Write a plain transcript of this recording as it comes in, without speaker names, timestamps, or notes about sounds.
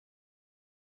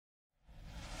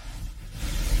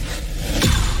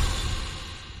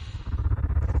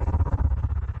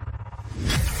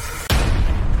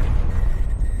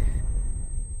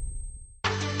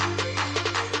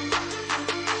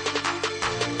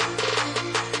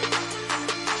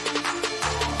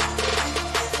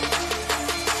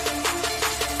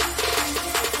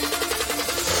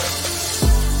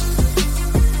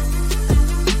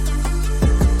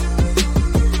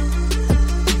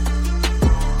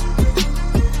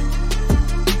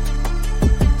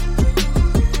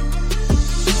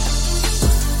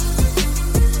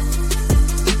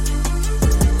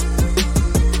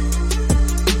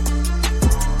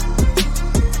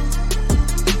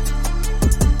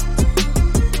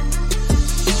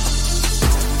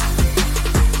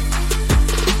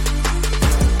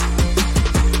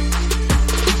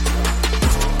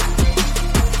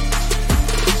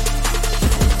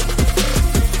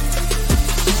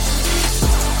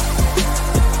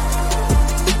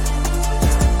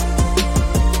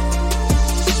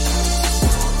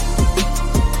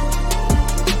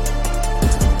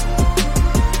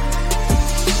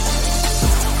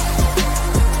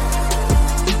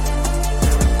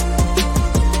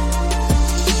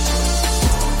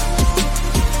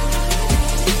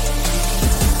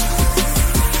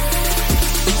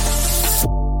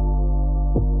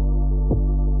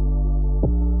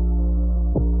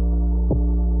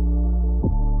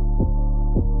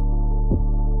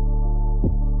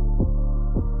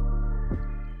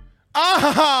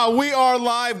We are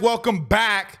live. Welcome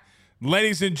back,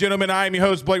 ladies and gentlemen. I am your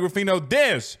host, Blake Ruffino.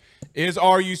 This is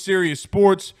Are You Serious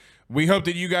Sports. We hope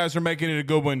that you guys are making it a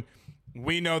good one.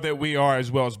 We know that we are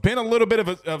as well. It's been a little bit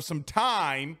of some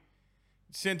time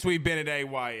since we've been at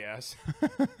AYS.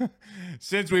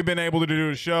 Since we've been able to do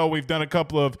a show, we've done a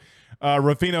couple of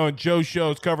Ruffino and Joe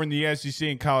shows covering the SEC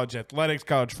and college athletics,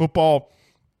 college football.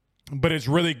 But it's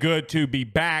really good to be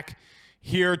back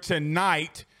here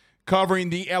tonight covering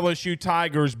the LSU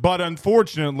Tigers. But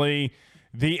unfortunately,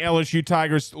 the LSU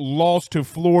Tigers lost to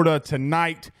Florida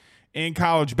tonight in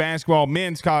college basketball,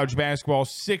 men's college basketball,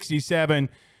 67-56.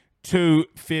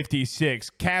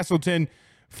 Castleton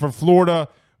for Florida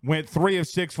went 3 of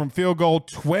 6 from field goal,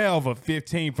 12 of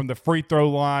 15 from the free throw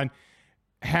line,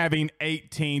 having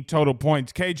 18 total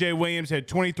points. KJ Williams had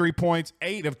 23 points,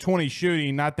 8 of 20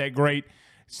 shooting, not that great,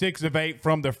 6 of 8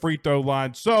 from the free throw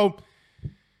line. So,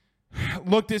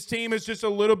 look, this team is just a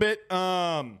little bit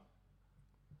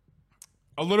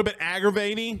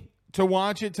aggravating to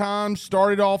watch at times.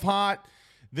 Started off hot,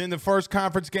 then the first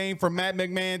conference game for Matt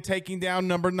McMahon taking down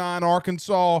number 9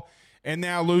 Arkansas, and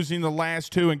now losing the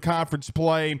last 2 in conference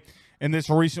play, and this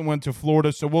recent one to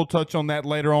Florida. So we'll touch on that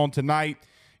later on tonight.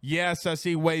 Yes, I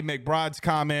see Wade McBride's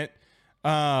comment.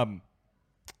 College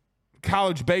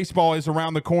baseball is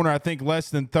around the corner. I think less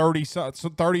than 30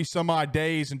 some odd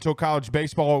days until college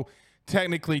baseball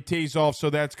technically tees off. So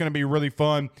that's going to be really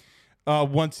fun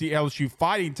once the LSU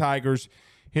Fighting Tigers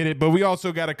hit it. But we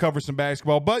also got to cover some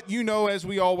basketball. But, you know, as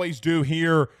we always do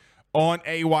here on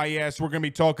AYS, we're going to be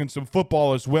talking some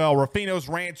football as well. Ruffino's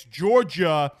Ranch,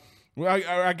 Georgia.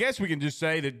 I guess we can just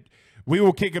say that we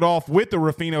will kick it off with the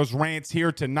Ruffino's Rants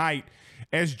here tonight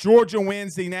as Georgia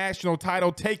wins the national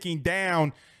title, taking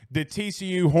down the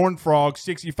TCU Horned Frogs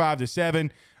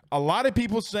 65-7. A lot of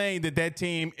people saying that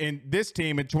team in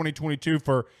 2022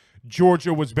 for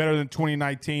Georgia was better than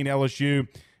 2019 LSU.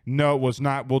 No, it was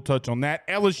not. We'll touch on that.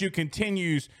 LSU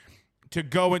continues to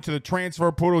go into the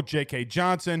transfer portal. J.K.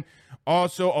 Johnson,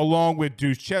 also along with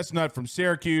Deuce Chestnut from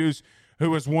Syracuse,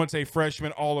 who was once a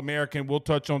freshman All-American. We'll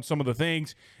touch on some of the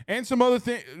things and some other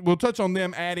things. We'll touch on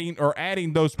them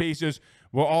adding those pieces.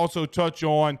 We'll also touch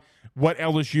on what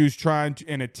LSU's trying to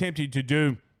and attempting to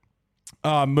do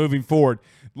moving forward.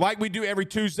 Like we do every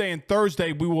Tuesday and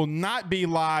Thursday, we will not be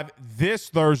live this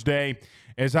Thursday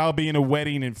as I'll be in a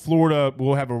wedding in Florida.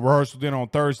 We'll have a rehearsal dinner on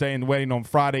Thursday and the wedding on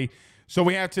Friday. So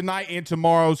we have tonight and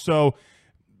tomorrow. So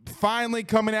finally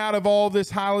coming out of all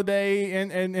this holiday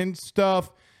and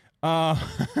stuff, had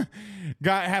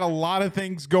a lot of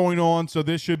things going on. So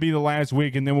this should be the last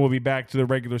week, and then we'll be back to the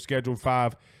regular schedule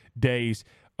 5 days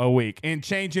a week. And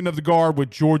changing of the guard with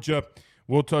Georgia,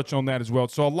 we'll touch on that as well.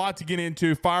 So a lot to get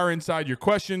into. Fire inside your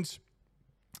questions.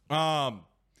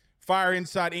 Fire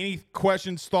inside any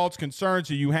questions, thoughts, concerns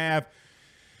that you have,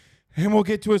 and we'll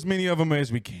get to as many of them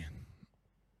as we can.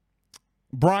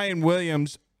 Brian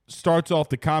Williams starts off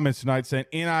the comments tonight saying,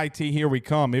 NIT, here we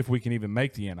come, if we can even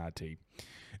make the NIT.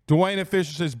 Dwayne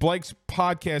Fisher says, Blake's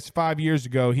podcast 5 years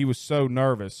ago, he was so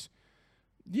nervous.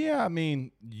 Yeah, I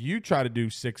mean, you try to do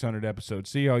 600 episodes.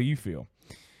 See how you feel.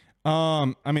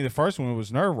 The first one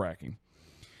was nerve-wracking.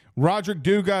 Roderick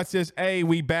Dugas says, hey,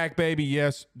 we back, baby.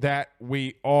 Yes, that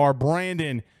we are.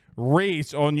 Brandon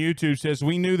Reese on YouTube says,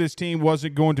 we knew this team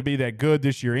wasn't going to be that good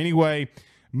this year anyway.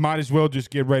 Might as well just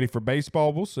get ready for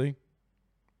baseball. We'll see.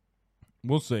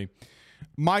 We'll see.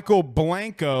 Michael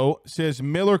Blanco says,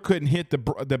 Miller couldn't hit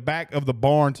the back of the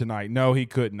barn tonight. No, he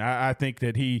couldn't. I think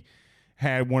that he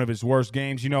had one of his worst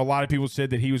games. You know, a lot of people said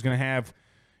that he was going to have,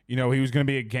 he was going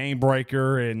to be a game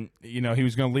breaker and, he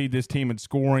was going to lead this team in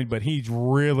scoring, but he's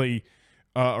really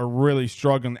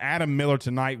struggling. Adam Miller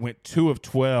tonight went 2 of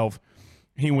 12.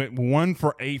 He went 1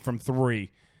 for 8 from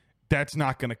 3. That's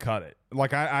not going to cut it.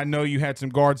 Like, I know you had some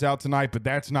guards out tonight, but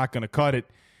that's not going to cut it.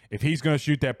 If he's going to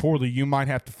shoot that poorly, you might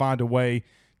have to find a way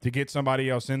to get somebody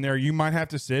else in there. You might have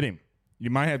to sit him.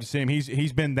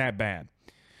 He's been that bad.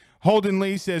 Holden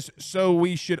Lee says, so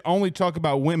we should only talk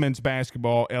about women's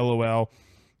basketball, LOL.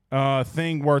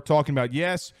 Thing worth talking about.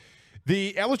 Yes,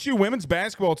 the LSU women's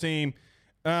basketball team,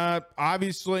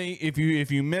 obviously, if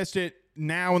you missed it,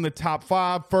 now in the top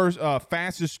 5,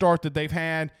 fastest start that they've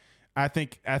had. I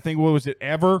think what was it,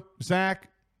 ever, Zach?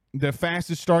 The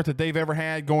fastest start that they've ever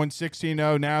had, going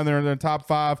 16-0. Now they're in the top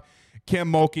 5. Kim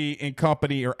Mulkey and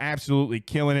company are absolutely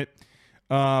killing it.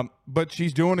 But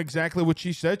she's doing exactly what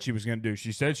she said she was going to do.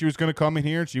 She said she was going to come in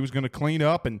here and she was going to clean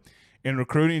up and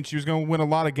recruiting, and she was going to win a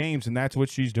lot of games, and that's what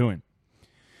she's doing.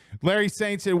 Larry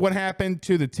Saint said, what happened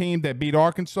to the team that beat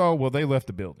Arkansas? Well, they left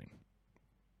the building.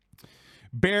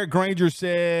 Barrett Granger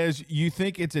says, you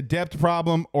think it's a depth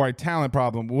problem or a talent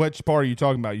problem? Which part are you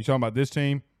talking about? You talking about this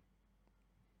team?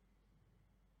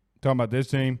 Talking about this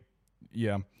team?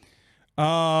 Yeah.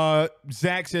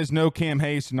 Zach says no Cam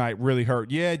Hayes tonight really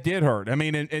hurt. Yeah, it did hurt. I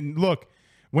mean, and look,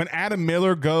 when Adam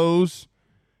Miller goes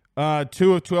 2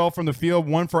 of 12 from the field,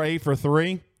 1 for 8 for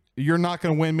 3, you're not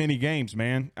going to win many games,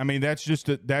 man. I mean, that's just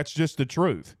the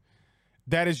truth.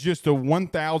 That is just a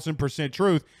 1,000%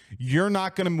 truth. You're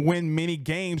not going to win many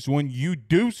games when you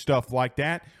do stuff like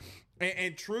that.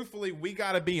 And truthfully, we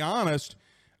got to be honest.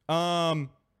 I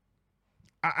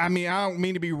mean, I don't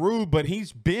mean to be rude, but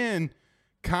he's been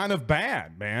kind of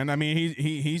bad, man. I mean,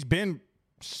 he's been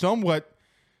somewhat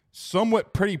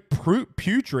pretty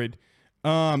putrid.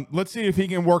 Let's see if he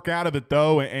can work out of it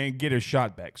though and get his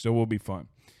shot back. So it'll be fun.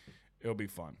 It'll be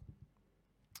fun.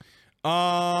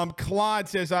 Claude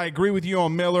says, I agree with you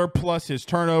on Miller plus his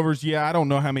turnovers. Yeah, I don't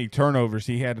know how many turnovers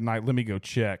he had tonight. Let me go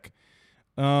check.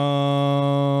 I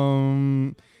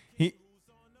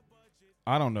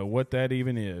don't know what that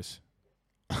even is.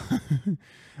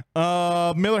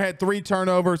 Miller had 3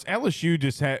 turnovers. LSU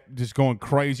just going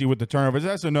crazy with the turnovers.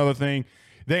 That's another thing.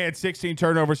 They had 16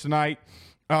 turnovers tonight.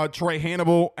 Trey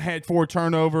Hannibal had 4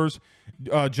 turnovers.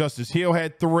 Justice Hill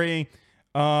had 3.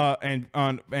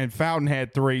 And Fountain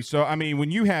had 3. So, I mean,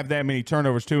 when you have that many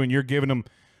turnovers, too, and you're giving them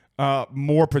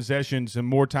more possessions and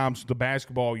more times with the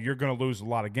basketball, you're going to lose a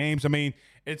lot of games. I mean,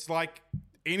 it's like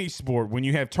any sport. When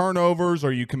you have turnovers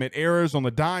or you commit errors on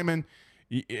the diamond,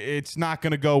 it's not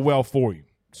going to go well for you.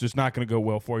 It's just not going to go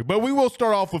well for you. But we will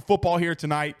start off with football here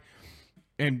tonight.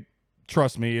 And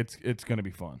trust me, it's going to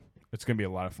be fun. It's going to be a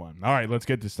lot of fun. All right, let's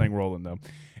get this thing rolling, though.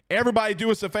 Everybody do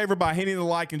us a favor by hitting the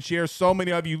like and share. So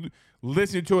many of you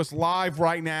listening to us live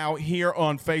right now here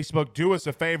on Facebook. Do us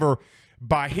a favor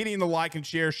by hitting the like and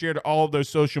share. Share to all of those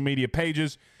social media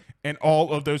pages and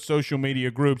all of those social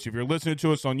media groups. If you're listening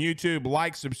to us on YouTube,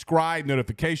 like, subscribe,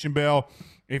 notification bell.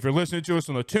 If you're listening to us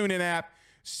on the TuneIn app,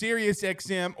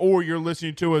 SiriusXM, or you're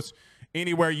listening to us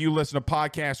anywhere you listen to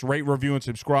podcasts, rate, review, and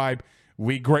subscribe.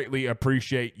 We greatly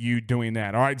appreciate you doing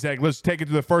that. All right, Zach, let's take it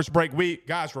to the first break.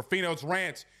 Guys, Ruffino's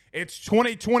Rants. It's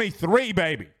 2023,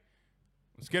 baby.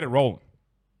 Let's get it rolling.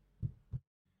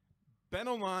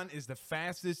 BetOnline is the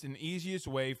fastest and easiest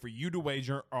way for you to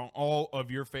wager on all of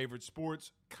your favorite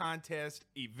sports, contests,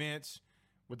 events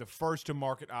with the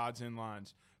first-to-market odds and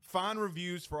lines. Find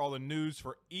reviews for all the news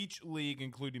for each league,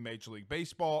 including Major League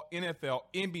Baseball, NFL,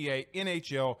 NBA,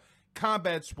 NHL,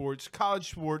 combat sports,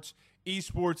 college sports,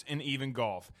 esports, and even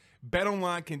golf.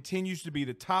 BetOnline continues to be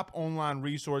the top online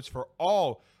resource for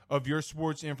all of your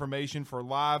sports information for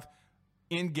live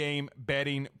in-game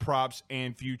betting, props,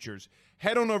 and futures.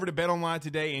 Head on over to BetOnline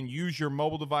today and use your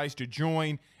mobile device to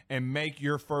join and make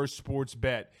your first sports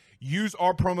bet. Use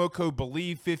our promo code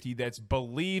BELIEVE50, that's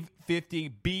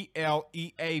BELIEVE50,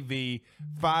 BLEAV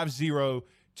 50,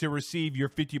 to receive your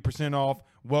 50% off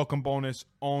welcome bonus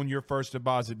on your first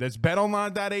deposit. That's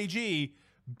betonline.ag,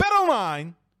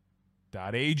 betonline.ag.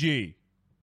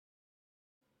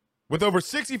 With over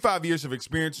 65 years of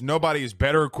experience, nobody is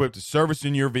better equipped to service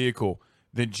in your vehicle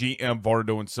than GM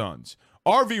Varnado & Sons.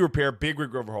 RV repair, big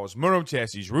rig overhauls, motorhome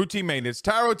chassis, routine maintenance,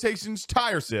 tire rotations,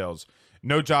 tire sales.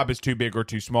 No job is too big or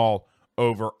too small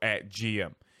over at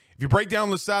GM. If you break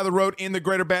down the side of the road in the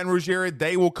greater Baton Rouge area,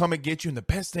 they will come and get you. And the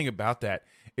best thing about that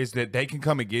is that they can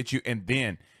come and get you, and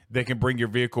then they can bring your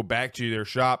vehicle back to their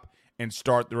shop and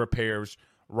start the repairs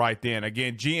right then.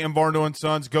 Again, GM Varnado &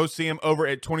 Sons. Go see them over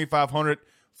at 2500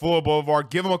 Fuller Boulevard.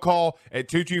 Give them a call at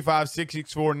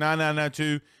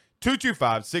 225-664-9992.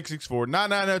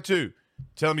 225-664-9992.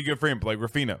 Tell them your good friend Blake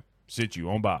Ruffino sent you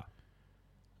on by.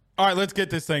 All right, let's get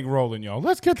this thing rolling, y'all.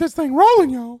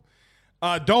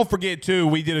 Don't forget, too,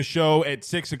 we did a show at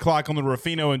 6 o'clock on the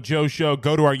Ruffino and Joe show.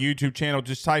 Go to our YouTube channel.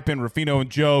 Just type in Ruffino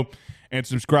and Joe and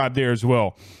subscribe there as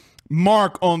well.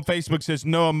 Mark on Facebook says,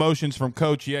 no emotions from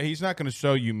Coach. Yeah, he's not going to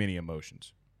show you many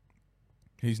emotions.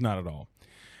 He's not at all.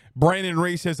 Brandon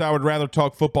Reese says, I would rather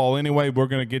talk football anyway. We're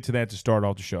going to get to that to start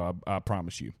off the show, I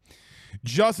promise you.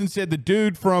 Justin said the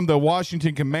dude from the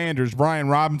Washington Commanders, Brian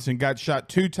Robinson, got shot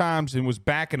 2 times and was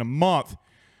back in a month.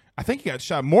 I think he got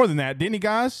shot more than that, didn't he,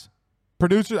 guys?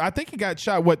 Producer, I think he got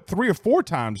shot, 3 or 4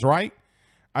 times, right?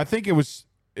 I think it was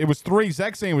 3.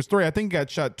 Zach's saying it was 3. I think he got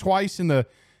shot twice in the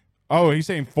 – oh, he's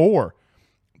saying 4.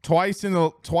 Twice in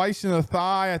the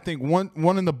thigh, I think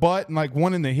one in the butt and like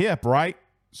one in the hip, right?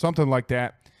 Something like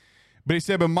that. But he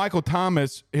said, but Michael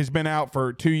Thomas has been out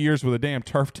for 2 years with a damn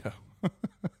turf toe.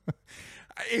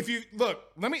 If you look,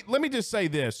 let me just say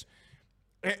this.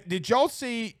 Did y'all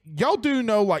see, y'all do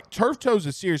know like turf toe is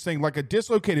a serious thing. Like a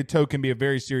dislocated toe can be a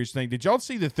very serious thing. Did y'all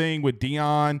see the thing with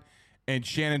Deion and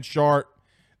Shannon Sharp,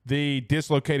 the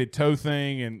dislocated toe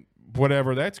thing and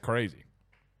whatever, that's crazy.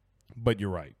 But you're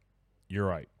right. You're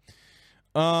right.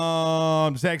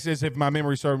 Zach says, if my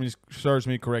memory serves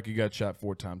me correct, you got shot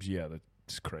 4 times. Yeah,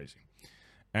 that's crazy.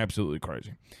 Absolutely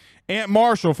crazy. Aunt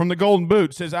Marshall from the Golden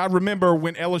Boot says, I remember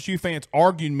when LSU fans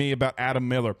argued me about Adam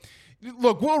Miller.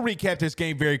 Look, we'll recap this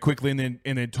game very quickly and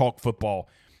then talk football.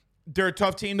 They're a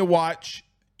tough team to watch.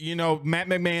 You know, Matt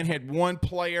McMahon had one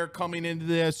player coming into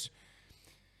this.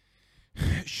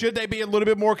 Should they be a little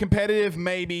bit more competitive?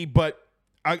 Maybe. But,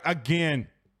 again,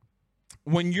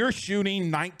 when you're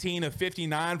shooting 19 of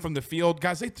 59 from the field,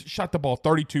 guys, they shot the ball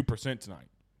 32% tonight.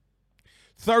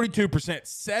 32%,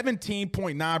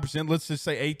 17.9%, let's just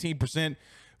say 18%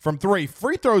 from 3.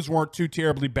 Free throws weren't too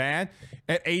terribly bad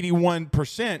at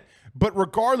 81%. But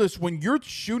regardless, when you're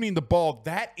shooting the ball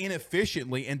that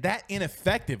inefficiently and that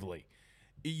ineffectively,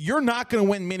 you're not going to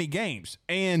win many games.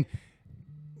 And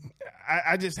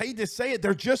I just hate to say it,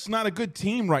 they're just not a good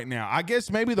team right now. I guess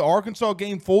maybe the Arkansas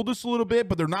game fooled us a little bit,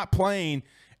 but they're not playing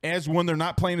as when they're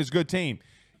not playing as a good team.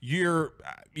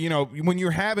 When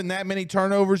you're having that many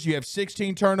turnovers, you have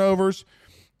 16 turnovers,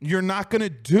 you're not going to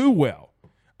do well.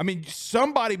 I mean,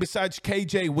 somebody besides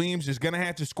KJ Williams is going to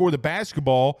have to score the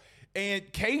basketball, and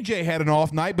KJ had an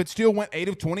off night, but still went 8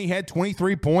 of 20, had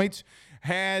 23 points,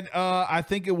 had, I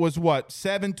think it was,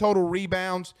 7 total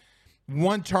rebounds,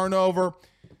 1 turnover.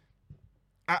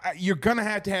 You're going to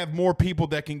have more people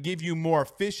that can give you more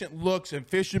efficient looks,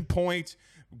 efficient points,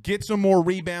 get some more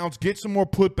rebounds, get some more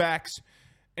putbacks.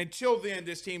 Until then,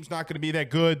 this team's not going to be that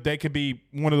good. They could be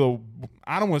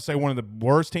I don't want to say one of the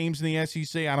worst teams in the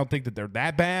SEC. I don't think that they're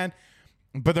that bad,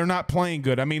 but they're not playing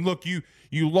good. I mean, look, you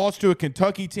lost to a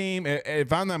Kentucky team.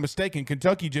 If I'm not mistaken,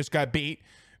 Kentucky just got beat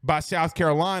by South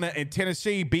Carolina, and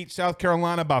Tennessee beat South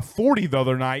Carolina by 40 the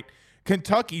other night.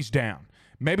 Kentucky's down.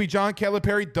 Maybe John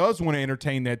Calipari does want to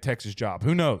entertain that Texas job.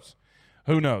 Who knows?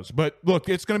 Who knows? But, look,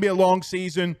 it's going to be a long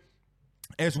season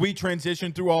as we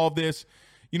transition through all of this.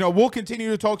 You know, we'll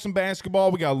continue to talk some basketball.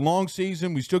 We got a long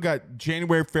season. We still got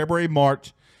January, February,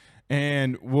 March,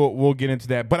 and we'll get into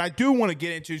that. But I do want to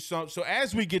get into so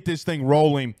as we get this thing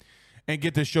rolling and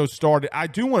get this show started, I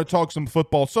do want to talk some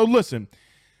football. So, listen,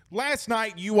 last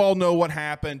night you all know what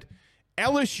happened.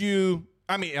 Georgia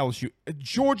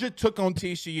took on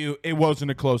TCU. It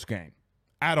wasn't a close game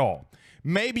at all.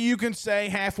 Maybe you can say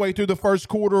halfway through the first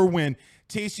quarter when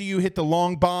TCU hit the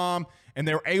long bomb and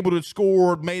they were able to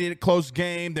score, made it a close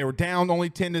game. They were down only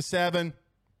 10-7.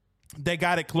 They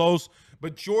got it close,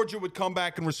 but Georgia would come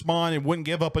back and respond and wouldn't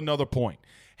give up another point.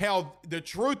 Hell, the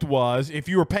truth was, if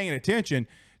you were paying attention,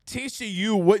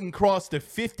 TCU wouldn't cross the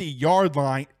 50-yard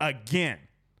line again.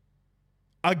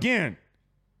 Again.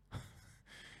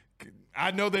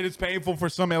 I know that it's painful for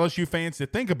some LSU fans to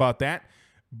think about that,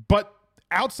 but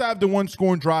outside of the one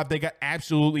scoring drive, they got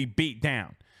absolutely beat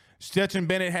down. Stetson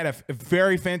Bennett had a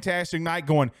very fantastic night,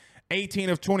 going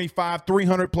 18 of 25,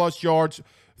 300-plus yards,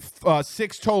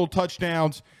 6 total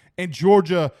touchdowns, and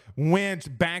Georgia wins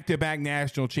back-to-back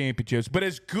national championships. But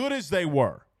as good as they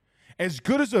were, as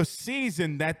good as a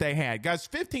season that they had, guys,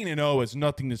 15-0 is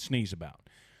nothing to sneeze about.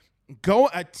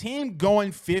 A team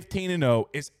going 15-0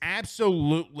 is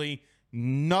absolutely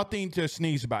nothing to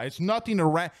sneeze about. It's nothing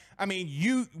to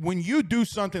when you do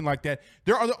something like that,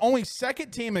 there are the only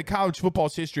second team in college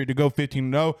football's history to go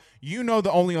 15-0. You know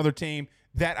the only other team,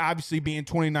 that obviously being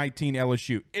 2019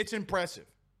 LSU. It's impressive.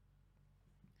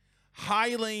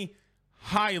 Highly,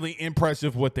 highly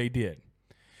impressive what they did.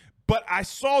 But I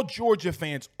saw Georgia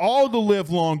fans all the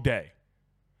livelong day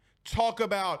talk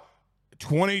about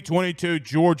 2022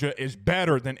 Georgia is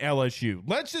better than LSU.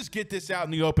 Let's just get this out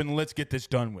in the open and let's get this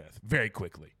done with very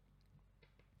quickly.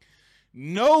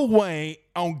 No way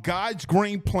on God's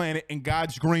green planet and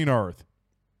God's green earth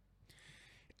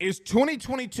is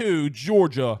 2022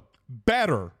 Georgia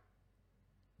better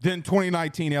than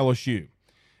 2019 LSU.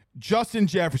 Justin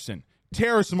Jefferson,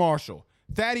 Terrace Marshall,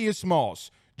 Thaddeus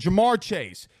Moss, Jamar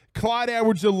Chase, Clyde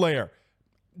Edwards-Helaire,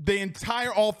 the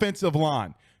entire offensive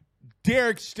line,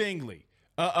 Derek Stingley,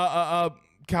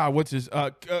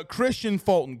 Christian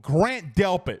Fulton, Grant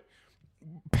Delpit,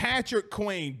 Patrick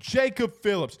Queen, Jacob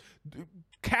Phillips,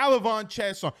 Calavon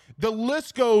Chaisson. The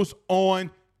list goes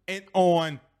on and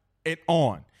on and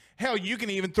on. Hell, you can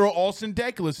even throw Austin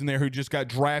Deculus in there, who just got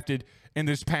drafted in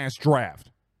this past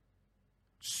draft.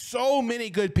 So many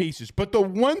good pieces. But the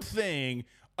one thing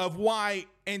of why,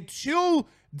 until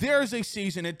there's a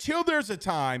season, until there's a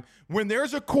time when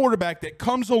there's a quarterback that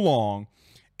comes along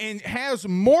and has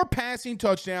more passing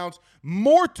touchdowns,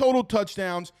 more total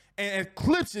touchdowns, and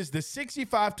eclipses the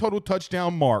 65 total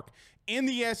touchdown mark in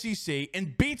the SEC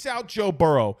and beats out Joe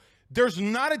Burrow, There's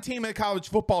not a team in college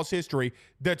football's history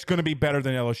that's going to be better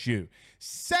than LSU.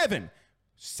 Seven,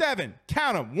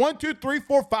 count them. 1, 2, 3,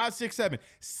 4, 5, 6, 7.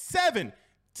 7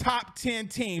 top 10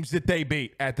 teams that they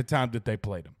beat at the time that they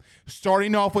played them.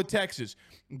 Starting off with Texas,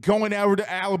 going over to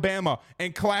Alabama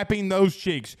and clapping those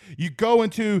cheeks. You go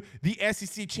into the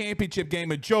SEC championship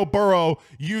game and Joe Burrow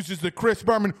uses the Chris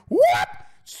Berman whoop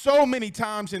so many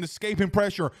times in escaping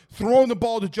pressure, throwing the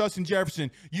ball to Justin Jefferson.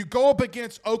 You go up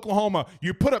against Oklahoma.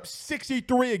 You put up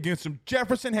 63 against them.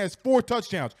 Jefferson has 4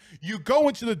 touchdowns. You go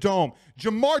into the Dome.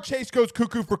 Jamar Chase goes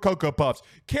cuckoo for Cocoa Puffs.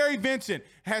 Kerry Vincent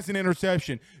has an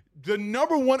interception. The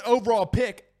number 1 overall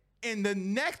pick in the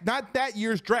next, not that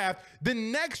year's draft, the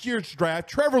next year's draft,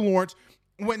 Trevor Lawrence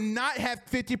would not have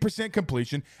 50%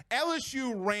 completion.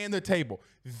 LSU ran the table.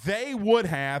 They would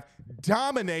have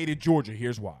dominated Georgia.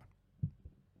 Here's why.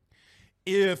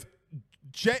 If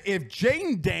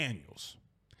Jayden Daniels,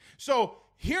 so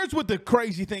here's what the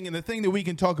crazy thing and the thing that we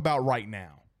can talk about right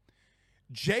now.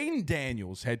 Jayden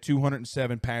Daniels had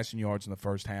 207 passing yards in the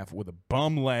first half with a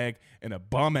bum leg and a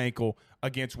bum ankle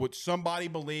against what somebody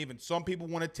believe and some people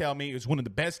want to tell me is one of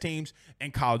the best teams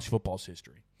in college football's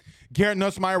history. Garrett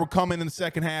Nussmeier would come in the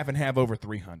second half and have over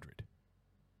 300.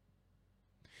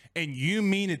 And you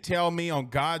mean to tell me on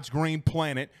God's green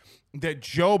planet that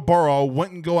Joe Burrow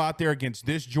wouldn't go out there against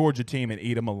this Georgia team and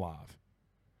eat them alive?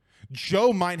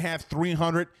 Joe might have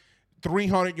 300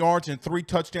 yards and 3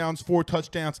 touchdowns, 4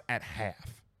 touchdowns at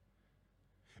half.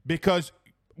 Because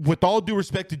with all due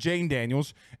respect to Jayden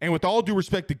Daniels and with all due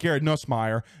respect to Garrett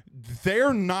Nussmeier,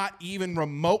 they're not even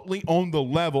remotely on the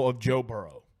level of Joe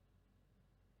Burrow.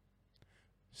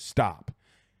 Stop.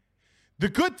 The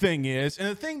good thing is, and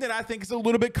the thing that I think is a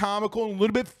little bit comical and a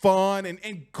little bit fun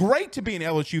and great to be an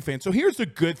LSU fan. So here's the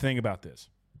good thing about this.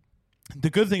 The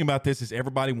good thing about this is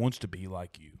everybody wants to be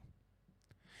like you.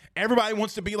 Everybody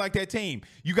wants to be like that team.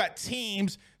 You got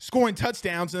teams scoring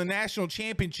touchdowns in the national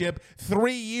championship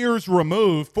 3 years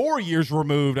removed, 4 years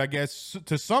removed, I guess,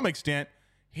 to some extent,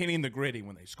 hitting the gritty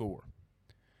when they score.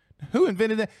 Who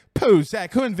invented that?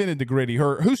 Zach, who invented the gritty?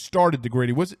 Who started the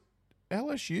gritty? Was it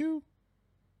LSU?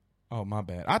 Oh, my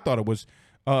bad. I thought it was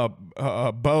Bo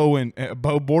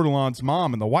Bordelon's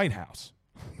mom in the White House.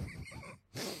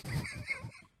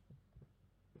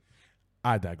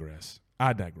 I digress.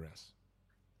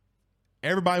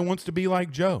 Everybody wants to be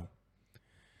like Joe.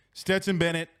 Stetson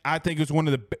Bennett, I think, is one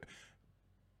of the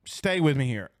stay with me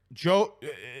here.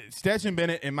 Stetson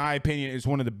Bennett, in my opinion, is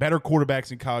one of the better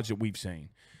quarterbacks in college that we've seen.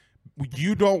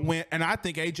 You don't win, and I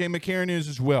think A.J. McCarron is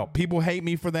as well. People hate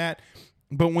me for that.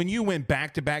 But when you win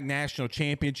back-to-back national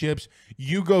championships,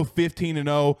 you go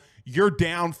 15-0, you're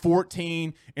down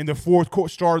 14 in the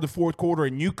start of the fourth quarter,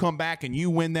 and you come back and you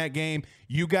win that game,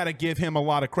 you got to give him a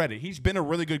lot of credit. He's been a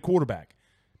really good quarterback.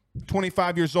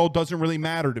 25 years old doesn't really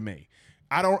matter to me.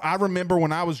 I remember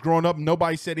when I was growing up,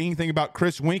 nobody said anything about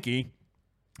Chris Winkie,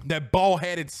 that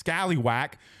bald-headed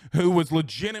scallywag who was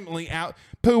legitimately out.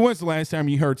 Pooh, when's the last time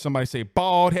you heard somebody say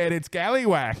bald-headed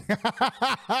scallywag?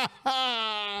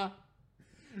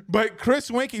 But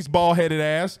Chris Winkie's bald-headed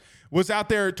ass was out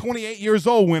there at 28 years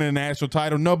old winning a national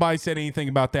title. Nobody said anything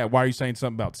about that. Why are you saying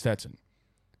something about Stetson?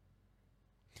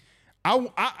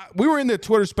 We were in the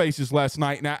Twitter spaces last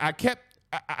night, and I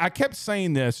kept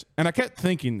saying this, and I kept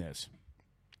thinking this.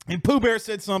 And Pooh Bear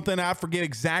said something. I forget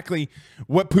exactly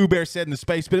what Pooh Bear said in the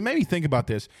space, but it made me think about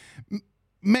this.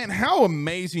 Man, how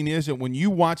amazing is it when you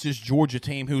watch this Georgia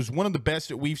team, who's one of the best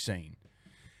that we've seen,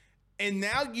 and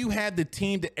now you have the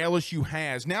team that LSU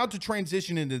has. Now to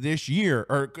transition into this year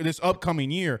or this upcoming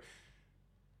year,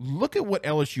 look at what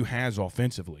LSU has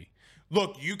offensively.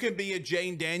 Look, you can be a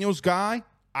Jayden Daniels guy.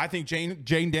 I think Jayden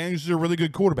Daniels is a really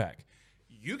good quarterback.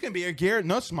 You can be a Garrett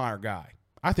Nussmeier guy.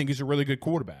 I think he's a really good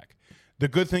quarterback. The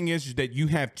good thing is that you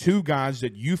have 2 guys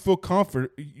that you feel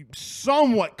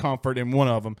somewhat comfort in one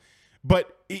of them.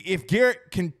 But if Garrett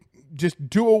can just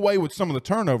do away with some of the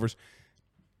turnovers,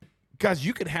 guys,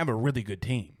 you could have a really good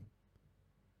team.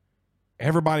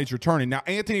 Everybody's returning. Now,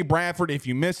 Anthony Bradford, if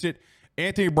you missed it,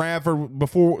 Anthony Bradford,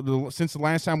 since the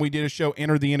last time we did a show,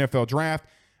 entered the NFL draft.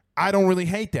 I don't really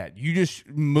hate that. You just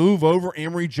move over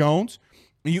Emory Jones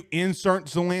and you insert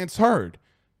Zalance Hurd.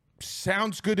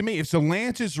 Sounds good to me. If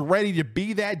Zalance is ready to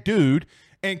be that dude,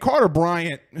 and Carter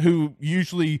Bryant, who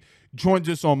usually joins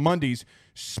us on Mondays,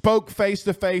 spoke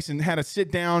face-to-face and had a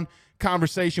sit-down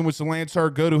conversation with Zalance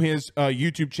Hurd. Go to his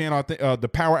YouTube channel, the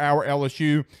Power Hour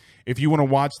LSU, if you want to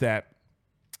watch that.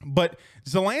 But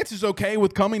Zalance is okay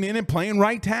with coming in and playing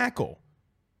right tackle.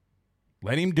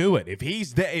 Let him do it. If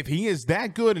he is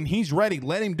that good and he's ready,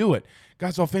 let him do it.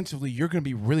 Guys, offensively, you're going to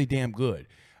be really damn good.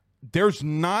 There's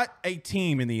not a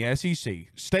team in the SEC,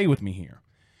 stay with me here,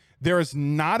 There is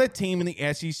not a team in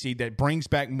the SEC that brings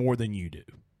back more than you do.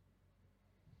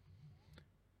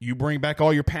 You bring back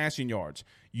all your passing yards.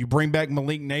 You bring back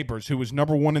Malik Neighbors, who was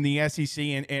number 1 in the SEC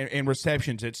in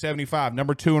receptions at 75,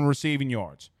 number 2 in receiving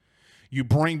yards. You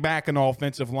bring back an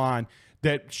offensive line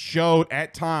that showed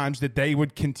at times that they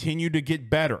would continue to get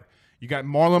better. You got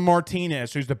Marlon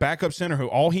Martinez, who's the backup center, who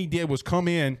all he did was come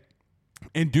in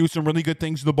and do some really good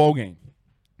things in the bowl game.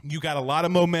 You got a lot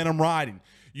of momentum riding.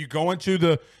 You go into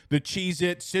the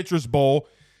Cheez-It Citrus Bowl,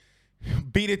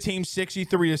 beat a team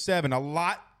 63-7. A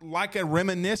lot like a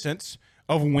reminiscence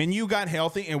of when you got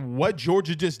healthy and what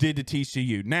Georgia just did to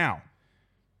TCU. Now,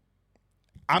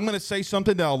 I'm going to say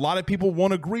something that a lot of people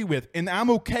won't agree with, and I'm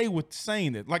okay with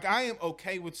saying it. Like, I am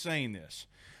okay with saying this.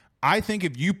 I think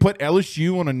if you put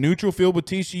LSU on a neutral field with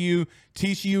TCU,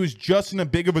 TCU is just in as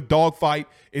big of a dogfight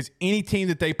as any team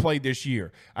that they played this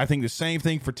year. I think the same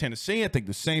thing for Tennessee. I think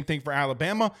the same thing for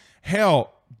Alabama.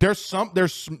 Hell, there's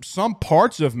some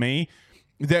parts of me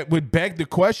that would beg the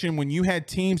question when you had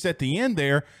teams at the end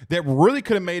there that really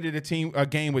could have made it a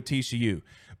game with TCU.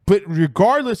 But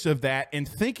regardless of that, and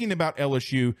thinking about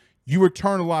LSU, you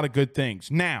return a lot of good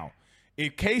things. Now,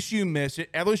 in case you miss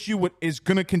it, LSU is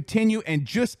going to continue and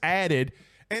just added,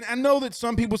 and I know that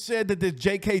some people said that the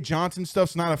J.K. Johnson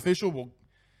stuff's not official. Well,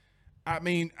 I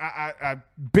mean, I've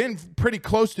been pretty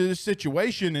close to this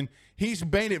situation, and he's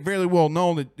made it very well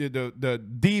known that the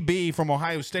DB from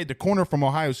Ohio State, the corner from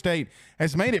Ohio State,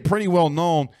 has made it pretty well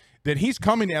known that he's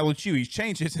coming to LSU. He's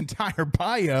changed his entire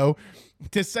bio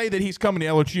to say that he's coming to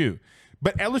LSU.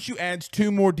 But LSU adds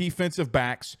 2 more defensive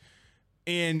backs,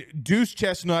 and Deuce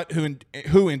Chestnut, who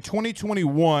in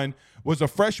 2021 was a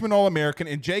freshman All-American,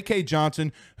 and J.K.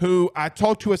 Johnson, who I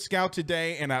talked to a scout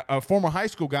today and a former high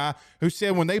school guy who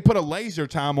said when they put a laser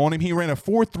time on him, he ran a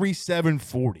 4.37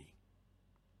 40.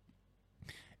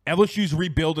 LSU's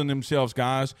rebuilding themselves,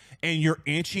 guys, and you're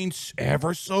inching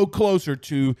ever so closer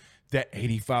to that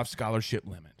 85 scholarship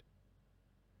limit.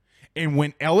 And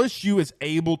when LSU is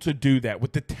able to do that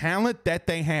with the talent that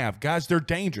they have, guys, they're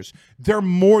dangerous. They're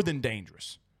more than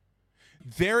dangerous.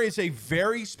 There is a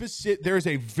very specific,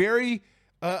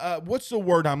 what's the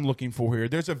word I'm looking for here?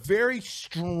 There's a very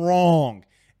strong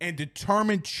and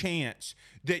determined chance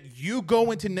that you go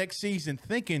into next season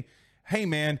thinking, hey,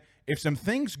 man, if some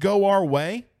things go our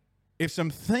way,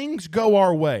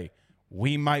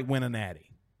 we might win a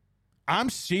natty. I'm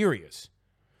serious.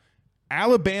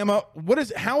 Alabama,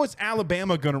 how is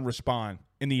Alabama going to respond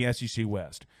in the SEC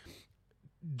West?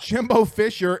 Jimbo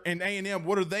Fisher and A&M,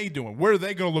 what are they doing? What are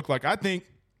they going to look like? I think,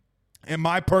 in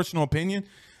my personal opinion,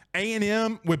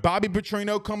 A&M with Bobby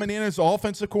Petrino coming in as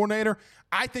offensive coordinator,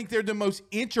 I think they're the most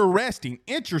interesting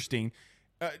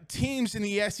teams in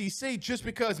the SEC just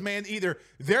because, man, either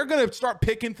they're going to start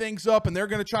picking things up and they're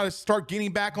going to try to start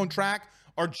getting back on track,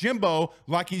 or Jimbo,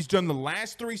 like he's done the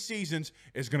last 3 seasons,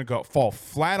 is going to fall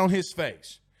flat on his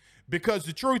face. Because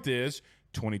the truth is,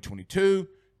 2022,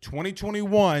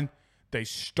 2021, they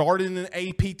started in the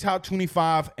AP Top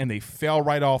 25 and they fell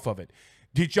right off of it.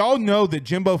 Did y'all know that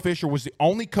Jimbo Fisher was the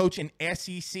only coach in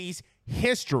SEC's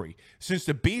history since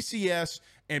the BCS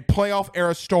and playoff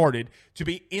era started to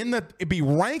be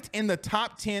ranked in the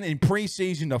top 10 in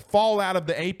preseason to fall out of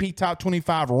the AP Top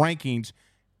 25 rankings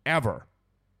ever?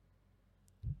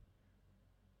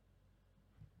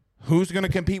 Who's going to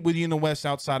compete with you in the West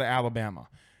outside of Alabama?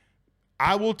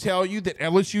 I will tell you that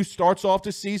LSU starts off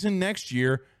the season next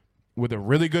year with a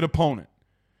really good opponent.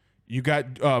 You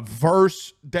got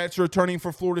Verse that's returning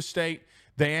for Florida State.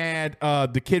 They add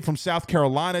the kid from South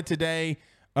Carolina today,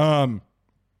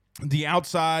 the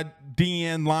outside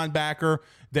DN linebacker.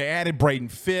 They added Braden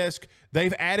Fisk.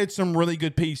 They've added some really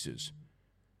good pieces.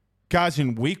 Guys,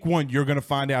 in week 1, you're going to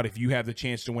find out if you have the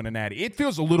chance to win a natty. It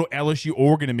feels a little LSU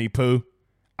Oregon to me, Pooh.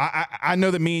 I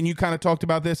know that me and you kind of talked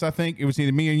about this, I think. It was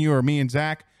either me and you or me and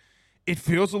Zach. It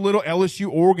feels a little LSU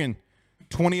Oregon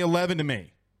 2011 to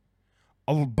me.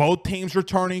 Both teams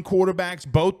returning quarterbacks,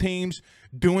 both teams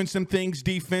doing some things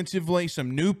defensively,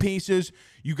 some new pieces.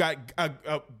 You got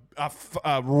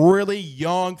a really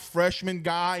young freshman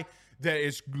guy that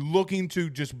is looking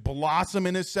to just blossom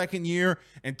in his second year,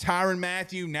 and Tyrann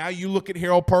Mathieu. Now you look at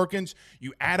Harold Perkins.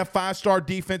 You add a 5-star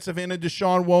defensive end of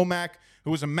Deshaun Womack,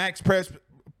 who was a Max Preps,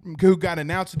 who got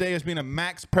announced today as being a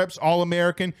Max Preps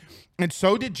All-American, and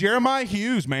so did Jeremiah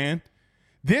Hughes, man.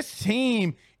 This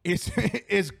team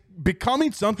is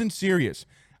becoming something serious.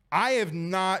 I have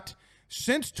not,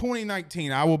 since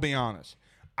 2019, I will be honest,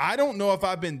 I don't know if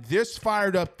I've been this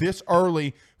fired up this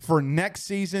early for next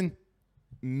season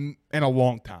in a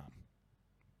long time.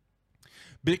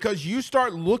 Because you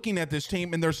start looking at this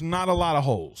team and there's not a lot of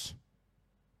holes.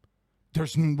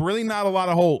 There's really not a lot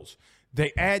of holes.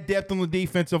 They add depth on the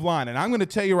defensive line. And I'm going to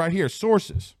tell you right here,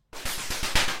 sources.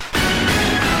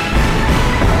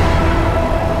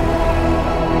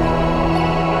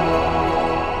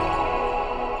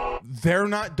 They're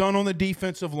not done on the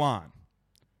defensive line.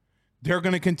 They're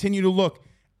going to continue to look.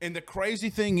 And the crazy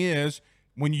thing is,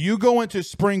 when you go into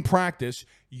spring practice,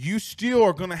 you still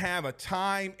are going to have a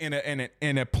time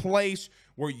and a place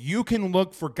where you can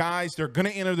look for guys that are going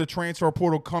to enter the transfer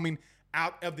portal coming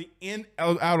out of the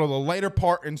later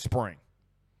part in spring.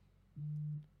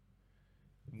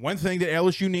 One thing that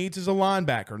LSU needs is a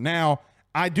linebacker. Now,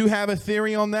 I do have a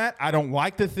theory on that. I don't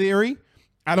like the theory.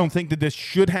 I don't think that this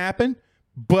should happen,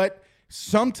 but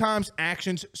sometimes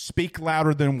actions speak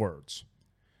louder than words.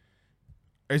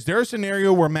 Is there a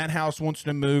scenario where Matt House wants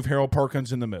to move Harold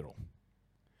Perkins in the middle?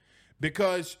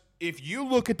 Because if you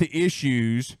look at the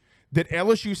issues that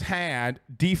LSU's had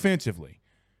defensively,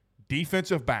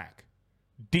 defensive back,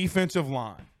 defensive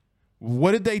line,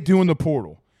 what did they do in the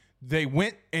portal? They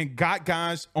went and got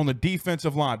guys on the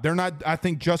defensive line. They're not, I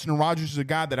think Justin Rogers is a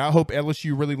guy that I hope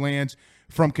LSU really lands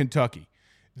from Kentucky.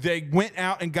 They went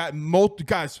out and got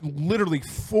guys, literally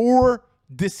 4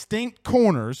 distinct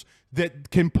corners that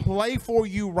can play for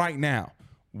you right now.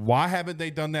 Why haven't they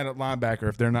done that at linebacker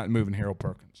if they're not moving Harold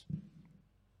Perkins?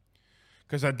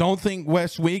 Because I don't think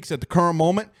Wes Weeks at the current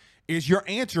moment is your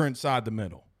answer inside the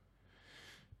middle.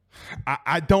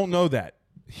 I don't know that.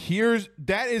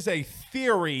 That is a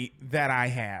theory that I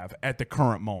have at the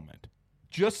current moment.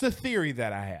 Just a theory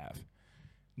that I have.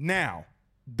 Now,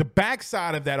 the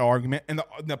backside of that argument and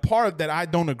the part that I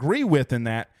don't agree with in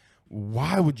that,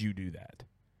 why would you do that?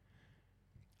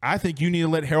 I think you need to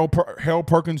let Harold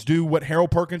Perkins do what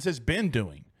Harold Perkins has been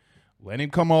doing. Let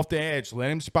him come off the edge. Let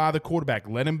him spy the quarterback.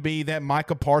 Let him be that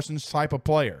Micah Parsons type of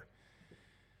player.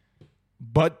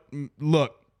 But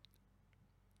look,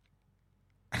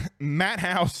 Matt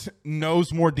House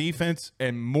knows more defense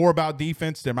and more about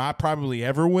defense than I probably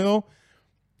ever will.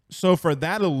 So for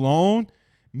that alone,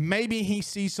 maybe he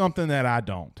sees something that I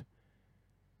don't.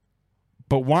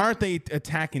 But why aren't they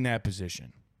attacking that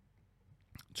position?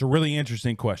 It's a really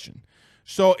interesting question.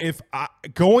 So if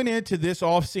going into this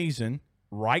offseason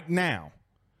right now,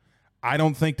 I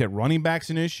don't think that running back's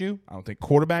an issue. I don't think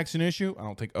quarterback's an issue. I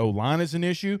don't think O-line is an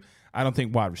issue. I don't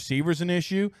think wide receiver's an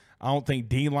issue. I don't think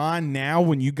D-line now,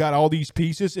 when you got all these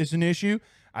pieces, is an issue.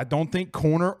 I don't think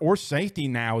corner or safety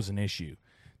now is an issue.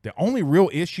 The only real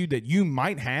issue that you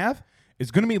might have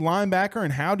is going to be linebacker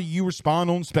and how do you respond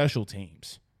on special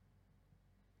teams.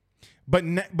 But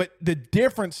the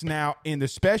difference now in the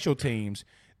special teams,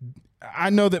 I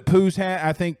know that Pooh's had,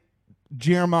 I think,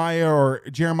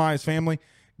 Jeremiah's family.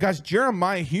 Guys,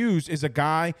 Jeremiah Hughes is a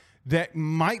guy that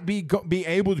might be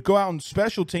able to go out on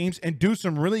special teams and do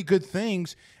some really good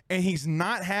things, and he's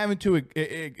not having to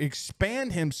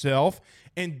expand himself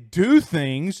and do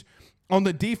things on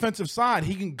the defensive side.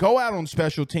 He can go out on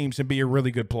special teams and be a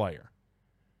really good player.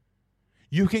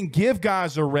 You can give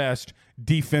guys a rest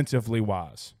defensively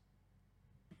wise.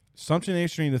 Something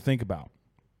interesting to think about.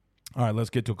 All right, let's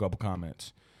get to a couple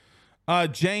comments.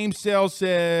 James Sell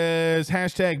says,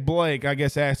 hashtag Blake. I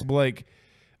guess ask Blake.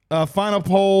 Final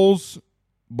polls.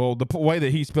 Well, the way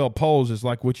that he spelled polls is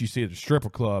like what you see at a stripper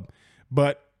club.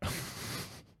 But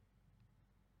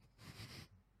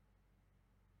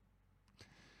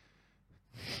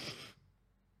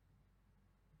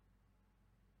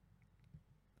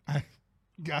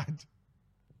God.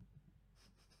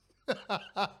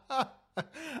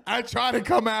 I try to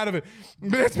come out of it.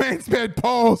 This man spelled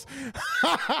polls.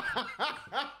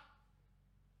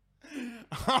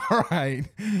 All right.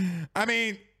 I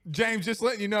mean, James, just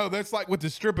letting you know, that's like what the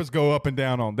strippers go up and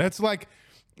down on. That's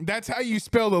how you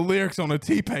spell the lyrics on a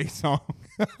T-Pain song.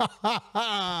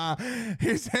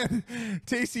 He said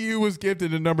TCU was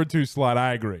gifted a number 2 slot.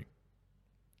 I agree.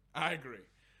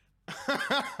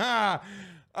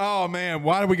 Oh, man.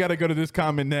 Why do we got to go to this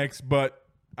comment next? But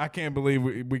I can't believe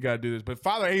we got to do this. But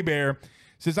Father Abear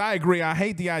says, I agree. I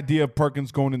hate the idea of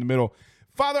Perkins going in the middle.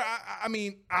 Father,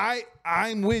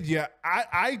 I'm with you.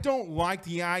 I don't like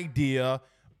the idea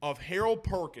of Harold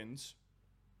Perkins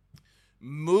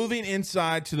moving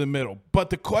inside to the middle. But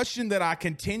the question that I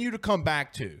continue to come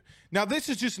back to, now this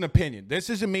is just an opinion. This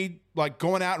isn't me like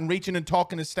going out and reaching and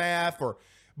talking to staff,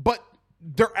 but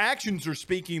their actions are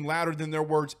speaking louder than their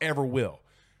words ever will.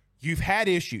 You've had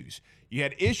issues. You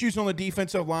had issues on the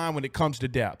defensive line when it comes to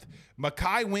depth.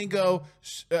 Mekhi Wingo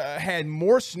had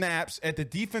more snaps at the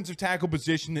defensive tackle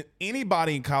position than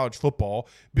anybody in college football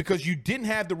because you didn't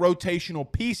have the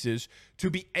rotational pieces to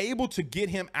be able to get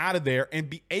him out of there and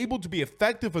be able to be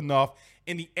effective enough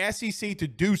in the SEC to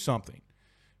do something.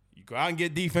 You go out and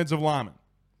get defensive linemen.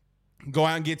 Go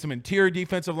out and get some interior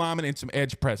defensive linemen and some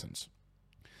edge presence.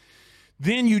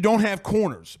 Then you don't have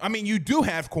corners. I mean, you do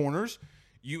have corners.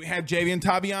 You have Javian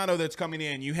Taviano that's coming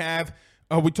in. You have,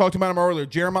 we talked about him earlier,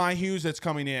 Jeremiah Hughes that's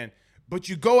coming in. But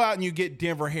you go out and you get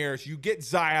Denver Harris. You get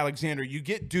Zy Alexander. You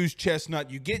get Deuce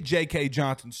Chestnut. You get J.K.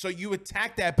 Johnson. So you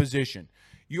attack that position.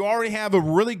 You already have a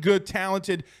really good,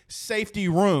 talented safety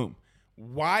room.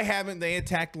 Why haven't they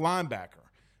attacked linebacker?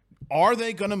 Are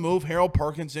they going to move Harold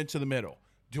Perkins into the middle?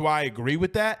 Do I agree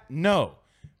with that? No.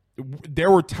 There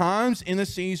were times in the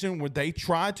season where they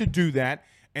tried to do that,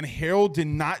 and Harold did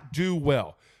not do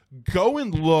well. Go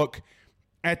and look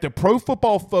at the Pro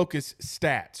Football Focus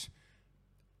stats.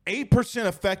 8%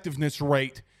 effectiveness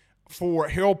rate for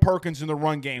Harold Perkins in the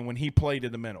run game when he played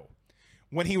in the middle.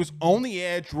 When he was on the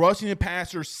edge, rushing the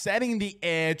passer, setting the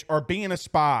edge, or being a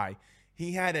spy,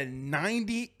 he had a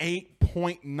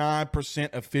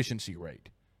 98.9% efficiency rate.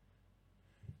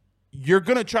 You're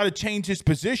going to try to change his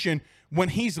position when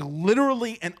he's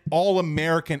literally an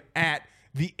All-American at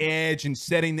the edge and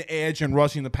setting the edge and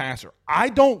rushing the passer. I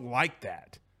don't like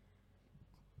that.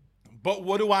 But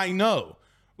what do I know?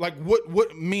 Like,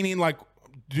 what meaning, like,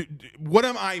 what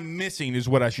am I missing is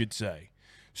what I should say.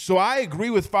 So I agree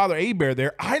with Father Abear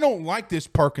there. I don't like this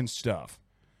Perkins stuff,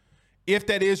 if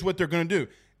that is what they're going to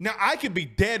do. Now, I could be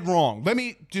dead wrong. Let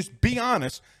me just be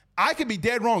honest. I could be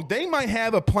dead wrong. They might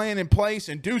have a plan in place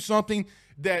and do something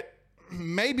that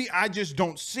maybe I just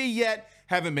don't see yet,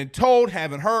 haven't been told,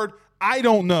 haven't heard. I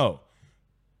don't know.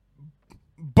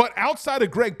 But outside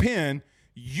of Greg Penn,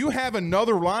 you have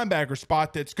another linebacker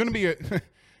spot that's going to be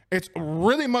it's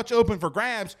really much open for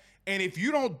grabs. And if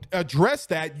you don't address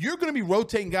that, you're going to be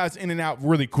rotating guys in and out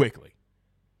really quickly.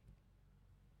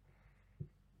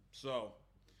 So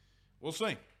we'll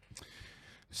see.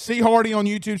 C. Hardy on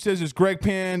YouTube says, is Greg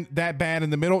Penn that bad in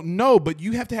the middle? No, but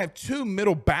you have to have two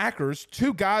middle backers,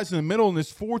 two guys in the middle in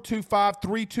this 4-2-5,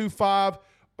 3-2-5.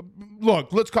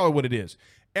 Look, let's call it what it is.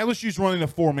 LSU's running a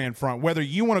four-man front. Whether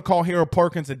you want to call Harold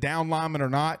Perkins a down lineman or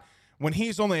not, when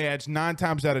he's on the edge, 9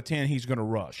 times out of 10, he's going to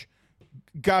rush.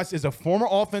 Guys, as a former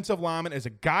offensive lineman, as a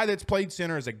guy that's played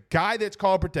center, as a guy that's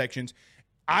called protections,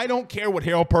 I don't care what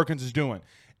Harold Perkins is doing.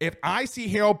 If I see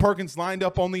Harold Perkins lined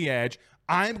up on the edge,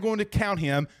 I'm going to count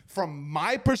him from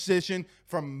my position,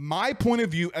 from my point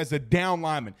of view as a down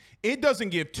lineman. It doesn't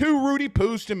give two Rudy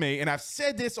Poos to me, and I've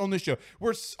said this on this show.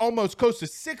 We're almost close to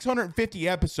 650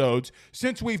 episodes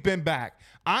since we've been back.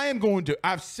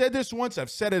 I've said this once,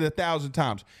 I've said it 1,000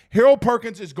 times. Harold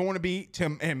Perkins is going to be,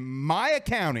 in my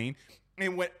accounting,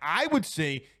 and what I would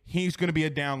see, he's going to be a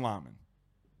down lineman.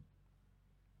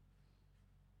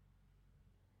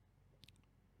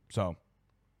 So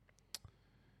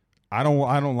I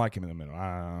don't like him in the middle.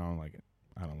 I don't like it.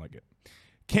 I don't like it.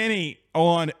 Kenny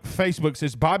on Facebook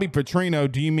says, Bobby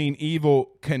Petrino, do you mean Evel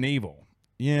Knievel?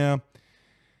 Yeah.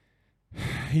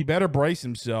 He better brace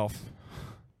himself.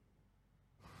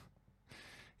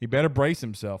 He better brace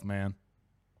himself, man.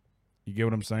 You get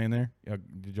what I'm saying there?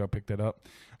 Did y'all pick that up?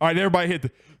 All right, everybody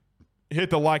hit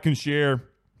the like and share.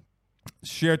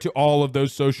 Share to all of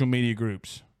those social media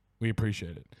groups. We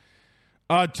appreciate it.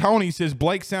 Tony says,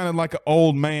 Blake sounded like an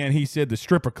old man. He said the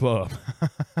stripper club.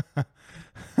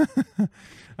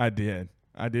 I did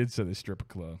say the stripper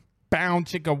club. Bound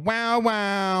chicka wow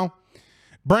wow.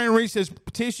 Brandon Reese says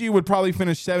TCU would probably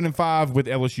finish 7-5 with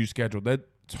LSU scheduled.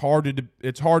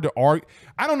 It's hard to argue.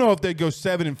 I don't know if they go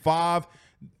 7-5.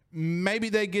 Maybe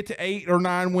they get to 8 or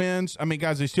 9 wins. I mean,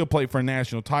 guys, they still play for a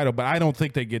national title, but I don't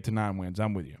think they get to 9 wins.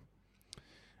 I'm with you.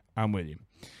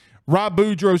 Rob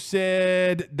Boudreaux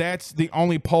said, that's the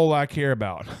only poll I care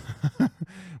about.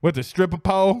 What, the stripper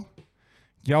poll?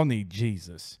 Y'all need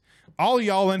Jesus. All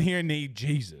y'all in here need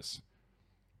Jesus.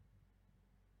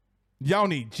 Y'all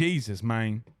need Jesus,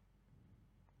 man.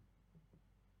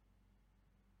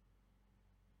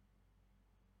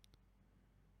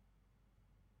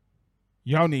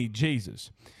 Y'all need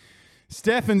Jesus.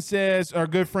 Stefan says, our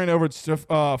good friend over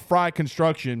at Fry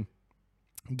Construction,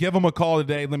 give him a call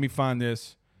today. Let me find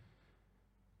this.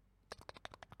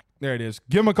 There it is.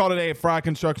 Give him a call today at Fry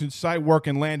Construction, site work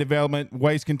and land development,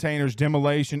 waste containers,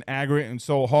 demolition, aggregate, and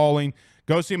soil hauling.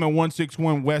 Go see him at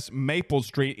 161 West Maple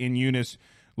Street in Eunice,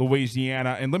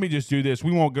 Louisiana. And let me just do this.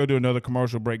 We won't go to another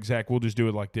commercial break, Zach. We'll just do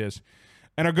it like this.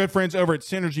 And our good friends over at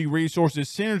Synergy Resources,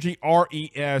 Synergy,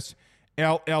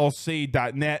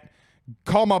 RESLLC.net.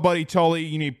 Call my buddy Tully.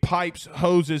 You need pipes,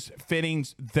 hoses,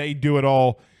 fittings. They do it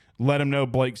all. Let them know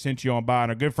Blake sent you on by.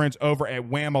 And our good friends over at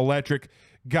Wham Electric.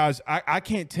 Guys, I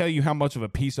can't tell you how much of a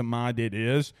peace of mind it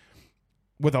is.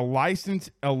 With a licensed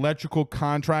electrical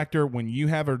contractor, when you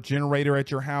have a generator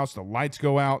at your house, the lights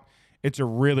go out, it's a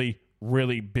really,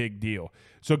 really big deal.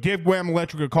 So give Graham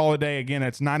Electric a call today. Again,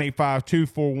 that's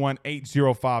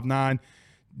 985-241-8059.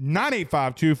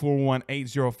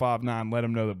 985-241-8059. Let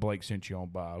them know that Blake sent you on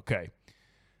by. Okay.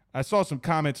 I saw some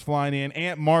comments flying in.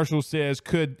 Ant Marshall says,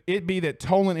 could it be that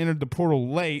Tolan entered the portal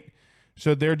late,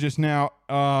 so they're just now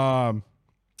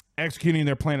executing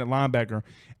their plan at linebacker?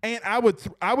 And I would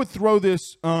throw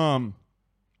this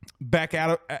back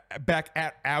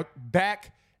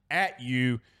at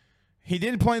you. He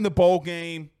didn't play in the bowl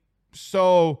game,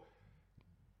 so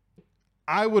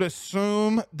I would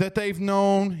assume that they've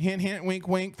known, hint, hint, wink,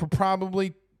 wink, for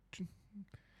probably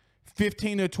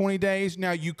 15 to 20 days.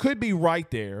 Now, you could be right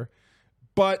there,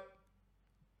 but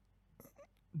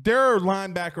there are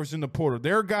linebackers in the portal.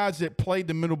 There are guys that played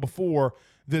the middle before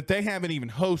that they haven't even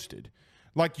hosted.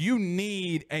 Like, you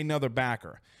need another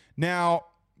backer. Now,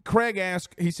 Craig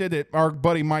asked, he said that our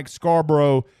buddy Mike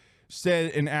Scarborough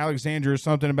said in Alexandria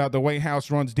something about the way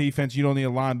House runs defense, you don't need a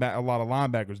lot of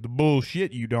linebackers. The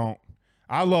bullshit, you don't.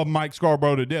 I love Mike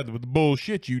Scarborough to death, but the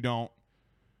bullshit, you don't.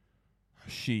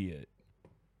 Shit.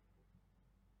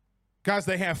 Guys,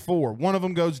 they have 4. One of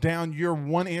them goes down. You're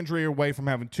one injury away from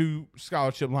having 2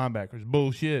 scholarship linebackers.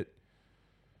 Bullshit.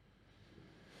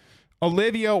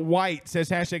 Olivia White says,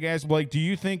 hashtag Ask Blake, do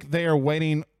you think they are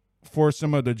waiting for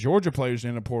some of the Georgia players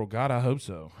in the portal? God, I hope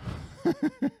so.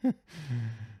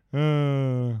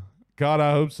 God,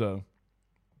 I hope so.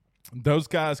 Those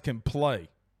guys can play.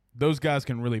 Those guys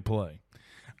can really play.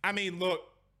 I mean, look,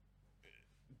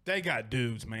 they got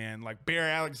dudes, man. Like Bear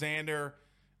Alexander,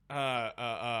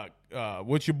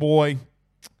 what's your boy?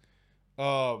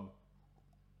 God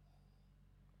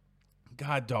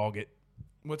dog it.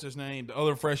 What's his name? The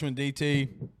other freshman DT.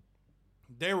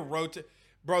 They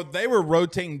were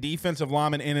rotating defensive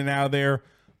linemen in and out of there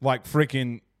like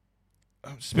freaking,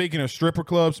 speaking of stripper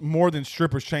clubs, more than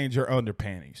strippers change their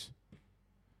underpanties.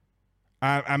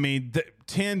 I mean,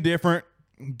 10 different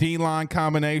D-line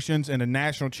combinations in a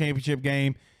national championship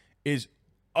game is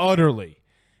utterly,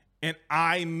 and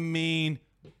I mean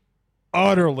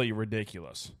utterly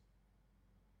ridiculous.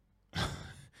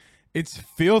 It's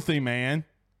filthy, man.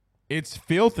 It's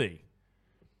filthy.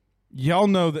 Y'all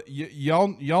know that.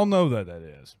 Y'all know that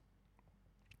is.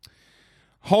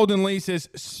 Holden Lee says,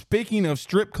 speaking of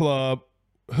strip club,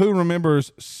 who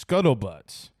remembers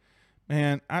Scuttlebutts?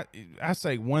 Man, I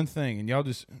say one thing, and y'all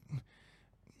just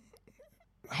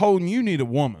Holden, you need a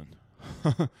woman.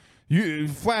 You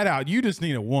flat out, you just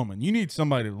need a woman. You need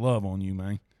somebody to love on you,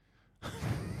 man.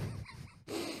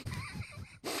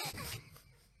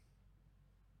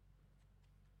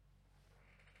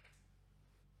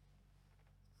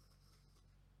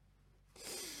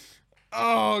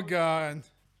 Oh, God.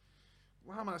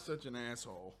 Why am I such an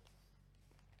asshole?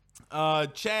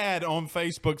 Chad on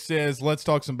Facebook says, let's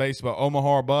talk some baseball. Omaha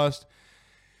or bust.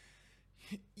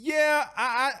 Yeah,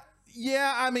 I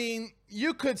mean,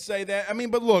 you could say that. I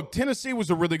mean, but look, Tennessee was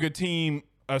a really good team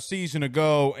a season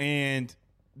ago, and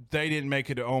they didn't make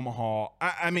it to Omaha.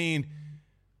 I mean,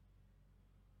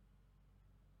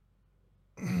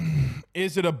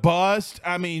 is it a bust?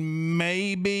 I mean,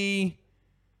 maybe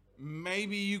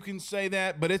you can say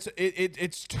that, but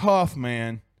it's tough,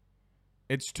 man.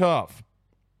 It's tough.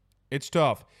 It's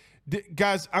tough.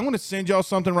 Guys, I'm going to send y'all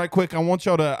something right quick. I want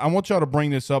y'all to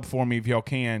bring this up for me if y'all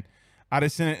can. I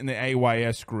just sent it in the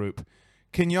AYS group.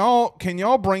 Can y'all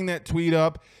bring that tweet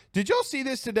up? Did y'all see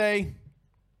this today?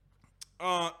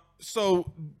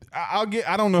 So I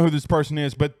don't know who this person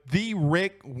is, but the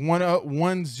Rick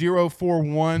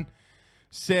 1041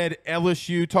 said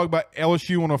LSU, talk about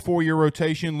LSU on a 4-year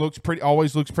rotation,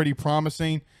 always looks pretty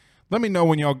promising. Let me know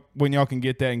when y'all can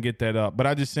get that and get that up. But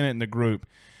I just sent it in the group.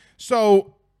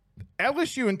 So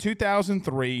LSU in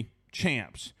 2003,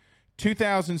 champs.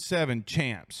 2007,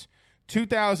 champs.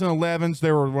 2011s,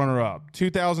 they were runner-up.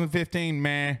 2015,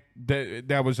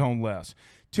 that was on less.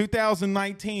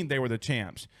 2019, they were the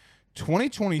champs.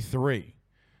 2023.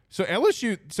 So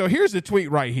LSU, so here's the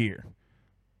tweet right here.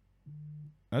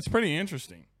 That's pretty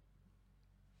interesting.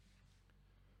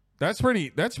 That's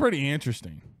pretty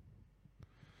interesting.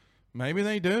 Maybe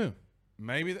they do.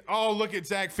 Oh, look at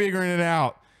Zach figuring it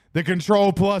out. The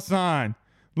control plus sign.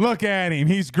 Look at him.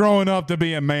 He's growing up to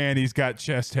be a man. He's got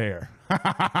chest hair.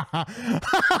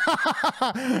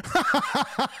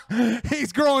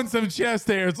 He's growing some chest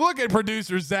hairs. Look at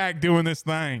producer Zach doing this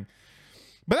thing.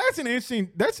 But that's a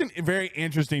very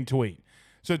interesting tweet.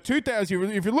 So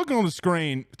 2000, if you're looking on the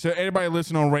screen, to everybody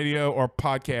listening on radio or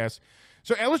podcast,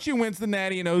 so LSU wins the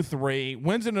Natty in 03,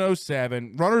 wins it in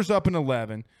 07, runners up in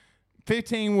 11,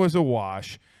 15 was a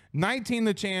wash, 19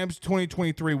 the champs,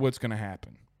 2023, what's going to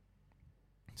happen?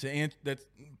 So that's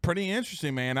pretty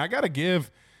interesting, man. I got to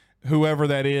give whoever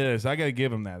that is. I got to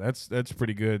give him that. That's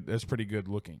pretty good. That's pretty good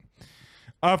looking.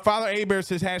 Father Aber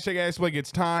says, hashtag Ask Blake,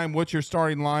 it's time. What's your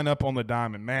starting lineup on the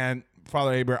diamond? Man,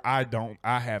 Father Aber,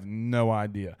 I have no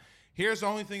idea. Here's the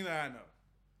only thing that I know.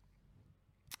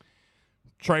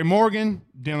 Trey Morgan,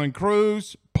 Dylan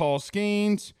Cruz, Paul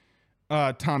Skeens,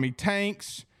 Tommy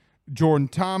Tanks, Jordan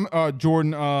Thompson,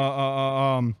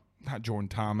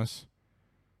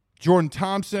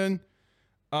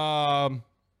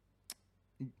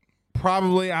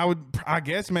 probably I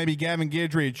guess maybe Gavin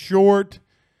Guidry at short,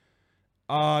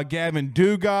 Gavin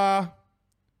Dugas.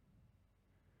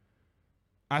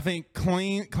 I think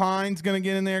Klein's going to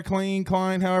get in there.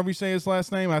 Klein, however you say his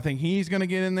last name. I think he's going to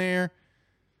get in there.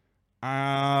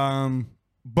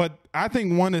 But I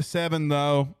think 1 to 7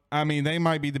 though. I mean, they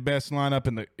might be the best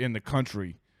lineup in the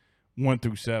country, 1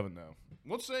 through 7 though.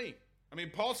 We'll see. I mean,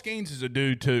 Paul Skeens is a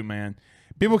dude too, man.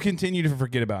 People continue to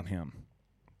forget about him.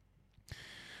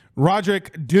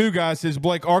 Roderick Dugas says,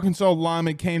 Blake, Arkansas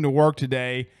lineman came to work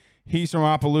today. He's from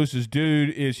Opelousas. Dude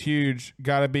is huge.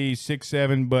 Got to be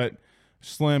 6'7", but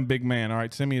slim, big man. All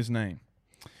right, send me his name.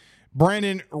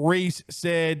 Brandon Reese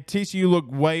said, TCU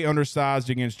looked way undersized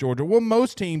against Georgia. Well,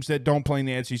 most teams that don't play in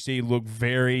the SEC look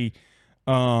very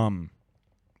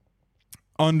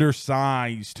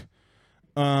undersized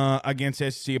against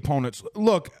SEC opponents.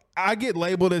 Look, I get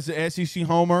labeled as an SEC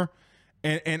homer,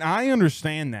 and I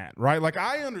understand that, right? Like,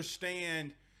 I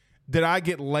understand that I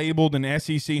get labeled an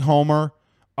SEC homer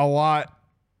a lot.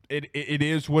 It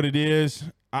is what it is.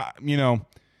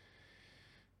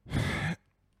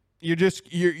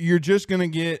 You're just gonna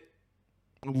get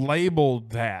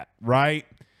labeled that, right?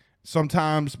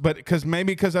 Sometimes, but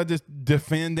because I just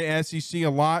defend the SEC a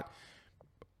lot.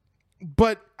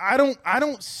 But I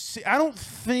don't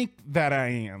think that I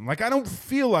am. Like, I don't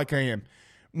feel like I am.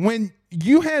 When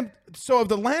you have of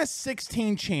the last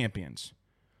 16 champions,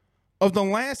 and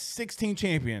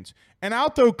I'll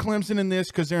throw Clemson in this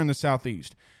because they're in the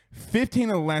Southeast. 15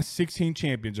 of the last 16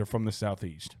 champions are from the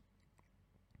Southeast.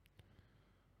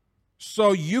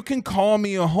 So you can call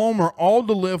me a homer all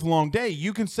the live long day.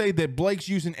 You can say that Blake's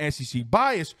using SEC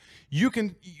bias. You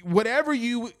can, whatever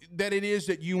that it is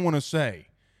that you want to say,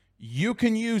 you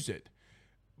can use it.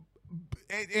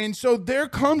 And so there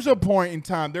comes a point in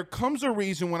time, there comes a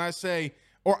reason when I say,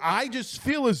 or I just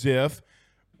feel as if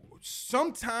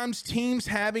sometimes teams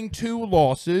having 2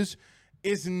 losses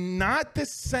is not the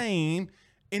same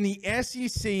in the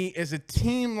SEC as a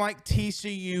team like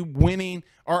TCU winning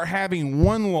or having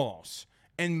 1 loss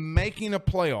and making a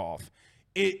playoff.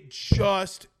 It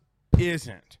just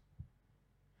isn't.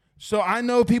 So I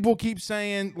know people keep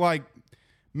saying, like,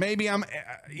 maybe I'm,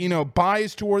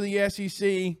 biased toward the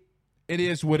SEC. It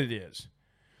is what it is.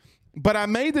 But I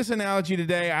made this analogy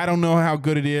today. I don't know how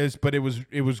good it is, but it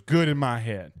was good in my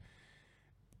head.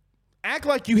 Act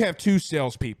like you have 2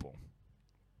 salespeople,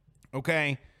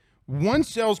 okay? One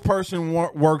salesperson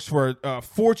works for a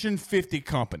Fortune 50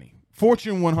 company,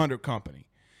 Fortune 100 company.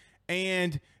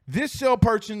 And this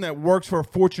salesperson that works for a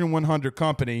Fortune 100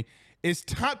 company is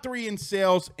top 3 in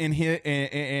sales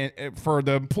for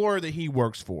the employer that he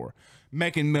works for,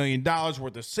 making $1 million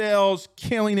worth of sales,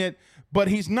 killing it. But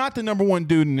he's not the number 1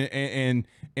 dude in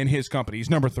his company. He's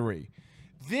number 3.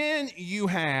 Then you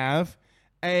have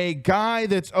a guy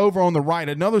that's over on the right,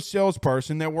 another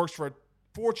salesperson that works for a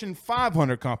Fortune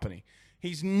 500 company.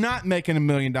 He's not making $1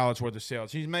 million worth of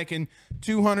sales. He's making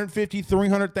 $250,000,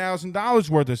 $300,000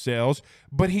 worth of sales,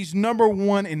 but he's number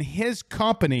 1 in his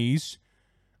company's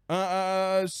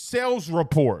sales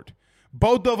report.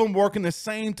 Both of them work in the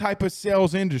same type of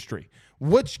sales industry.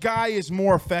 Which guy is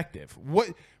more effective?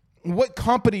 What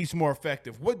company is more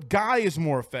effective? What guy is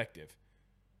more effective?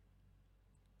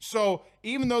 So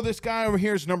even though this guy over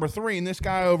here is number 3 and this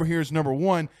guy over here is number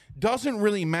 1, doesn't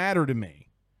really matter to me.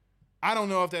 I don't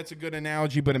know if that's a good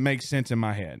analogy, but it makes sense in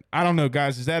my head. I don't know,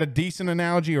 guys. Is that a decent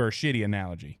analogy or a shitty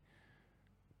analogy?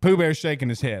 Pooh Bear's shaking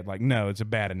his head like, no, it's a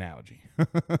bad analogy.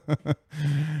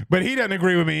 But he doesn't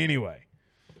agree with me anyway.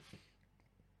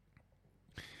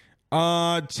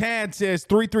 Chad says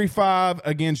 335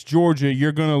 against Georgia.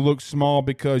 You're going to look small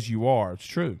because you are. It's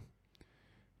true.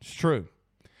 It's true.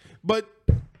 But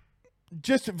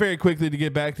just very quickly to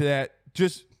get back to that,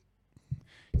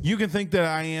 you can think that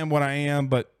I am what I am,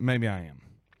 but maybe I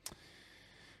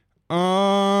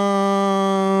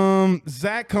am.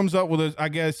 Zach comes up with I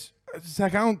guess,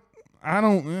 Zach, I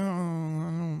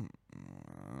don't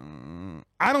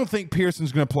think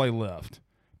Pearson's going to play left.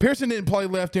 Pearson didn't play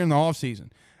left during the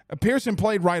offseason. Pearson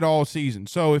played right all season.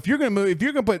 So if you're going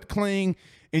to put Kling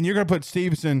and you're going to put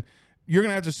Stevenson, you're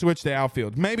going to have to switch the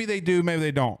outfield. Maybe they do, maybe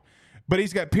they don't. But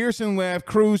he's got Pearson left,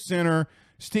 Cruz center,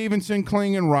 Stevenson,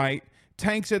 Kling, and Wright.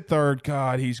 Tanks at third.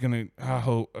 God, he's going to – I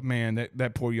hope – man,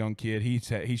 that poor young kid,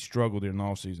 he struggled in the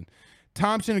offseason.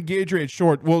 Thompson and Guidry at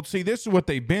short. Well, see, this is what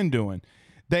they've been doing.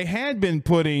 They had been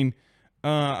putting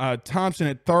Thompson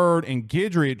at third and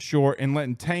Guidry at short and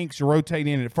letting Tanks rotate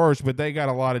in at first, but they got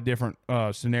a lot of different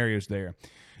scenarios there.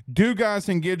 Dugas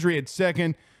and Guidry at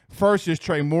second. First is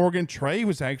Trey Morgan. Trey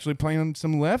was actually playing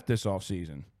some left this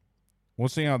offseason. We'll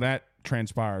see how that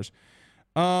transpires.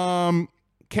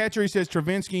 Catcher, he says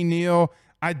Travinski, Neal.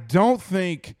 I don't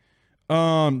think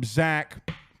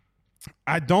Zach.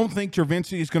 I don't think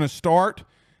Travinski is going to start.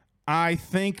 I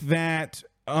think that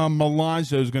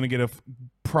Milazzo is going to get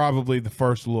probably the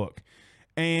first look.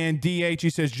 And DH, he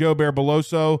says Joe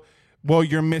Bear-Beloso. Well,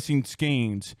 you're missing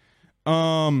Skeens.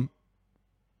 Oh,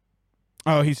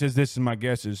 he says this is my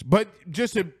guesses. But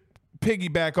just to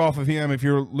piggyback off of him, if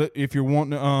you're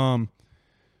wanting to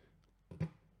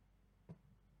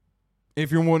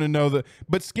know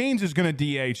but Skeens is going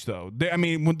to DH though. I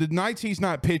mean, when the nights he's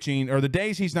not pitching or the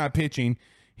days he's not pitching,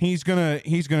 he's gonna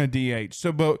DH.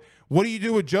 So, but what do you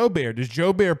do with Joe Bear? Does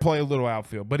Joe Bear play a little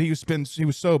outfield? But he was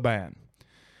so bad.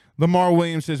 Lamar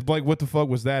Williams says, Blake, what the fuck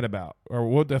was that about? Or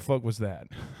what the fuck was that?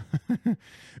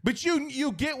 But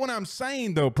you get what I'm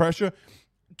saying though, Pressure.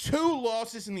 2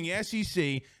 losses in the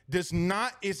SEC is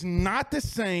not the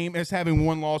same as having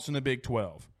 1 loss in the Big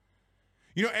 12.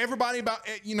 You know, everybody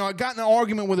I got in an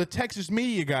argument with a Texas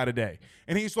media guy today,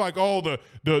 and he's like, oh,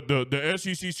 the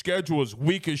SEC schedule is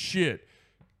weak as shit.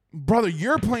 Brother,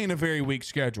 you're playing a very weak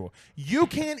schedule. You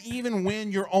can't even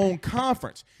win your own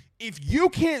conference. If you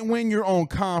can't win your own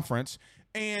conference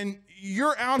and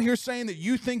you're out here saying that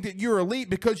you think that you're elite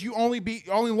because you only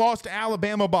lost to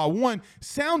Alabama by 1,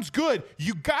 sounds good.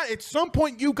 At some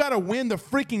point you got to win the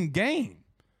freaking game.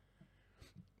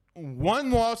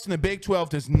 1 loss in the Big 12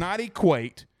 does not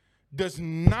equate to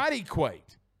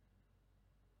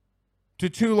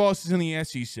 2 losses in the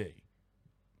SEC.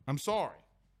 I'm sorry.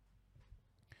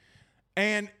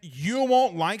 And you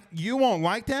won't like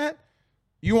that?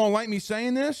 You won't like me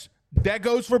saying this? That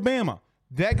goes for Bama.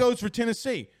 That goes for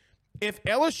Tennessee. If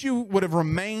LSU would have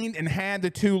remained and had the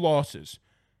 2 losses,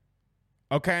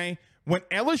 okay? When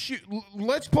LSU –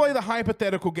 let's play the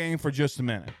hypothetical game for just a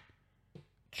minute.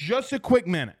 Just a quick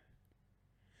minute.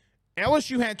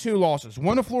 LSU had 2 losses,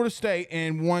 1 to Florida State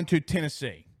and 1 to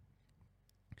Tennessee.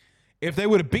 If they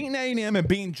would have beaten A&M and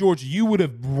beaten Georgia, you would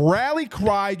have rally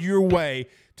cried your way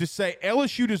to say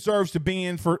LSU deserves to be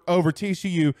in over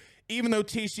TCU, even though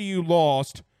TCU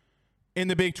lost in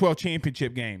the Big 12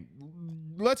 championship game.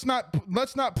 Let's not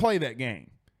play that game.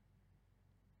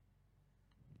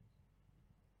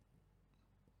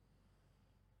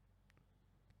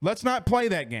 Let's not play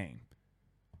that game.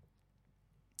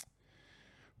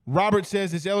 Robert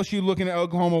says, is LSU looking at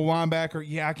Oklahoma linebacker?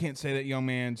 Yeah, I can't say that young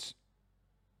man's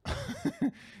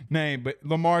name, but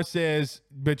Lamar says,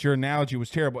 but your analogy was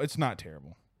terrible. It's not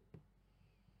terrible.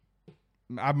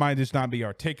 I might just not be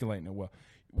articulating it well.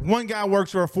 One guy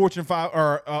works for a Fortune 5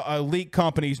 or a elite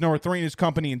company. He's number 3 in his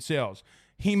company in sales.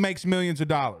 He makes millions of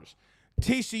dollars.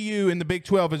 TCU in the Big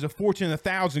 12 is a Fortune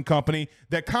 1,000 company.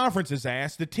 That conference is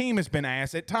ass. The team has been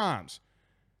ass at times.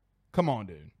 Come on,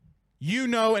 dude. You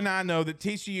know and I know that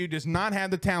TCU does not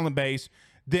have the talent base.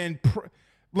 Then,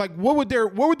 what would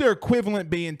their equivalent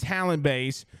be in talent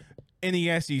base in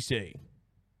the SEC?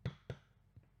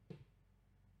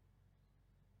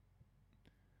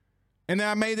 And then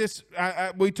I made this.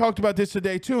 We talked about this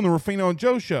today too on the Ruffino and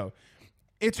Joe show.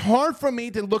 It's hard for me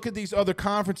to look at these other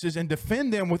conferences and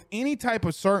defend them with any type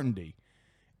of certainty.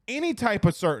 Any type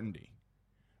of certainty.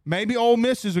 Maybe Ole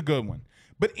Miss is a good one.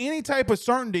 But any type of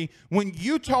certainty when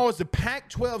Utah is the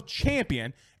Pac-12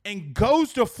 champion and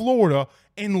goes to Florida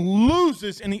and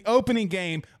loses in the opening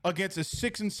game against a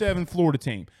 6-7 Florida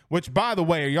team. Which, by the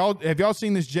way, have y'all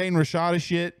seen this Jaden Rashada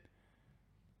shit?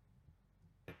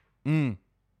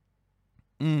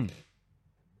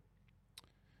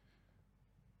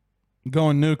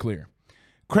 Going nuclear.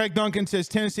 Craig Duncan says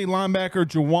Tennessee linebacker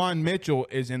Jawan Mitchell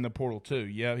is in the portal too.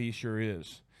 Yeah, he sure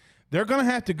is. They're going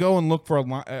to have to go and look for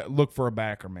a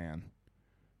backer, man.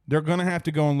 They're going to have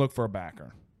to go and look for a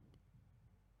backer.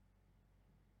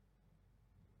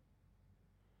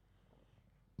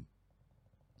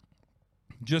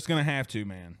 Just going to have to,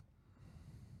 man.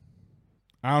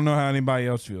 I don't know how anybody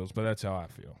else feels, but that's how I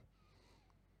feel.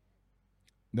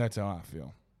 That's how I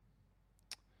feel.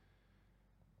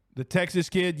 The Texas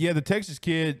kid,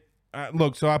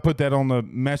 look, so I put that on the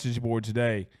message board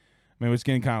today. I mean, it's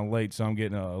getting kind of late, so I'm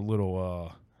getting a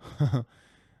little,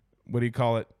 what do you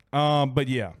call it? But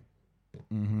yeah.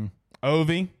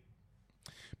 Ovi.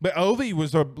 But Ovi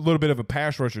was a little bit of a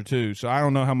pass rusher too, so I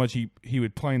don't know how much he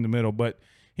would play in the middle, but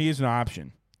he is an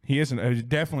option. He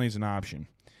definitely is an option.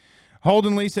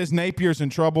 Holden Lee says Napier's in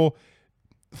trouble.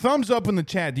 Thumbs up in the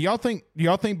chat. Do y'all think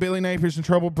Billy Napier's in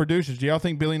trouble? Producers, do y'all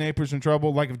think Billy Napier's in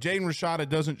trouble? Like if Jaden Rashada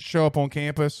doesn't show up on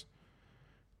campus,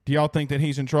 do y'all think that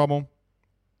he's in trouble?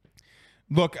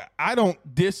 Look, I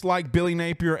don't dislike Billy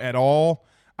Napier at all.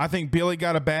 I think Billy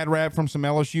got a bad rap from some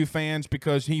LSU fans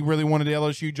because he really wanted the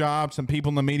LSU job. Some people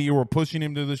in the media were pushing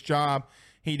him to this job.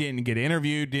 He didn't get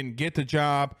interviewed, didn't get the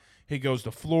job. He goes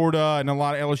to Florida, and a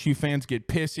lot of LSU fans get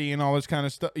pissy and all this kind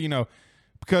of stuff,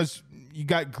 because you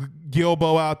got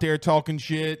Gilbo out there talking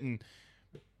shit. And,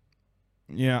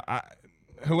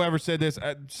 whoever said this,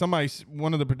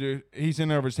 one of the producers, he's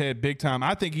in over his head big time.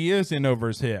 I think he is in over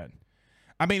his head.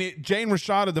 I mean, Jaden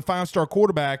Rashada, the five-star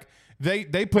quarterback,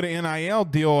 they put an NIL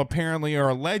deal apparently or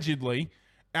allegedly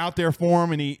out there for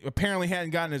him, and he apparently hadn't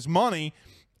gotten his money,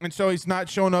 and so he's not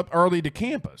showing up early to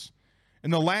campus.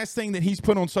 And the last thing that he's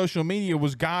put on social media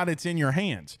was, God, it's in your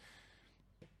hands.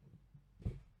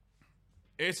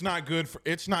 It's not good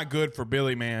for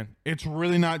Billy, man. It's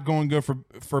really not going good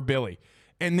for Billy.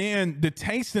 And then the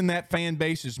taste in that fan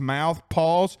base's mouth,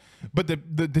 pause, but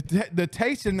the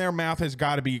taste in their mouth has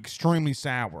got to be extremely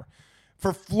sour.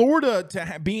 For Florida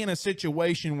to be in a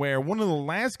situation where one of the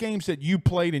last games that you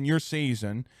played in your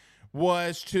season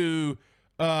was to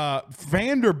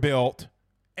Vanderbilt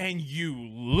and you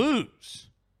lose.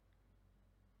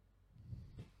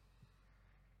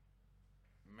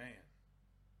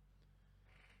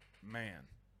 Man.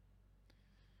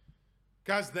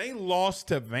 Guys, they lost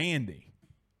to Vandy.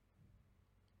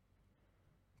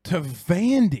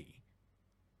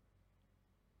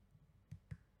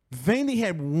 Vandy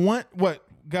had one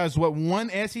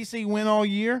SEC win all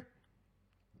year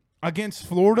against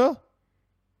Florida?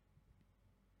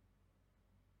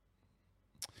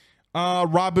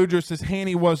 Rob Boudreaux says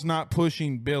Haney was not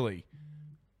pushing Billy.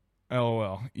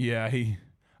 LOL. Yeah,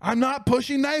 I'm not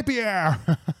pushing Napier.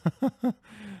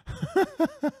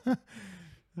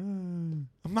 I'm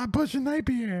not pushing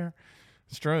Napier.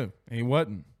 It's true. He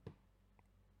wasn't.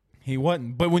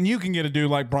 But when you can get a dude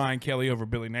like Brian Kelly over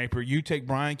Billy Napier, you take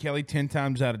Brian Kelly 10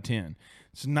 times out of 10.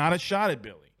 It's not a shot at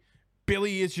Billy.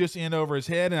 Billy is just in over his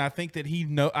head, and I think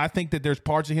that there's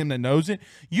parts of him that knows it.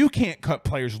 You can't cut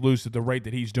players loose at the rate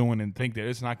that he's doing and think that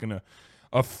it's not going to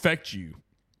affect you.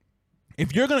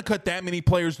 If you're going to cut that many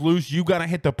players loose, you got to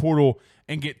hit the portal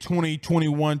and get 20,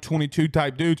 21, 22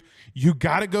 type dudes. You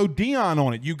got to go Dion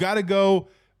on it. You got to go,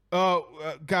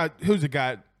 who's the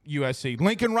guy at USC?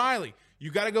 Lincoln Riley. You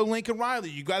got to go Lincoln Riley.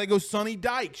 You got to go Sonny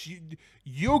Dykes.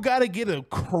 You got to get a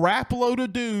crap load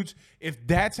of dudes if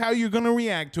that's how you're going to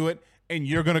react to it, and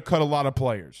you're going to cut a lot of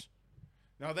players.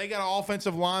 Now, they got an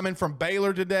offensive lineman from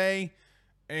Baylor today,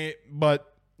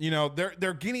 but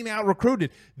they're getting out recruited.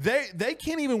 They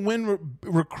can't even win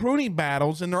recruiting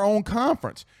battles in their own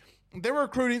conference. They were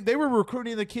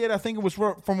recruiting the kid. I think it was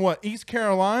from East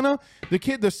Carolina.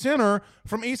 The center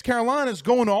from East Carolina is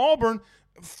going to Auburn.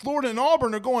 Florida and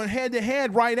Auburn are going head to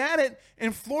head right at it,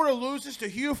 and Florida loses to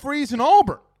Hugh Freeze and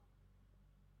Auburn.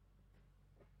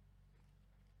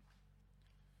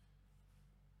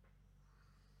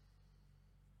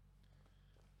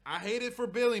 I hate it for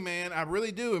Billy, man. I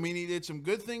really do. I mean, he did some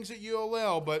good things at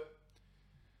ULL, but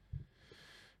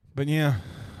yeah.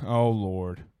 Oh,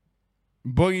 Lord.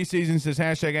 Boogie Season says,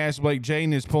 #Ask Blake.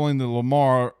 Jaden is pulling the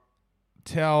Lamar.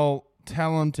 Tell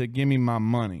him to give me my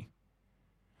money.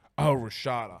 Oh,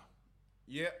 Rashada.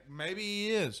 Yeah, maybe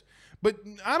he is. But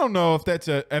I don't know if that's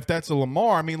a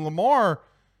Lamar. I mean, Lamar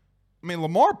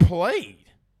played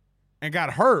and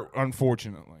got hurt,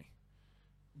 unfortunately.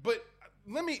 But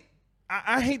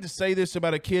I hate to say this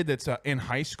about a kid that's in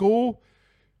high school,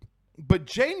 but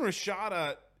Jaden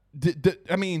Rashada,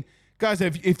 I mean, guys,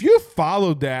 if you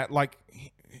followed that, like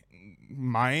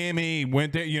Miami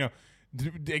went there,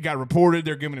 they got reported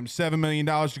they're giving him $7 million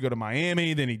to go to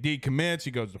Miami. Then he decommits.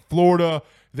 He goes to Florida.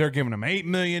 They're giving him $8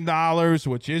 million,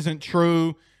 which isn't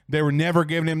true. They were never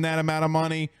giving him that amount of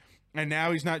money. And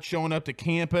now he's not showing up to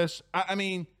campus. I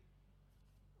mean,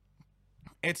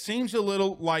 it seems a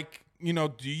little like,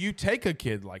 do you take a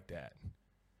kid like that?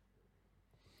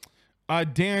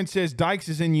 Darren says Dykes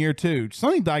is in year 2.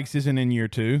 Sonny Dykes isn't in year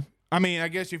 2. I mean, I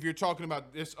guess if you're talking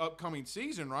about this upcoming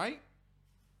season, right?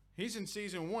 He's in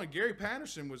season 1. Gary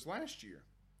Patterson was last year.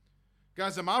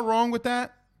 Guys, am I wrong with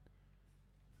that?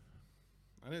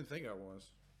 I didn't think I was.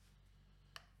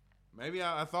 Maybe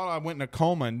I thought I went in a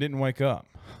coma and didn't wake up.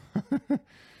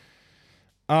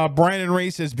 Brandon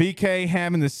Reese says BK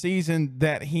having the season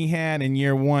that he had in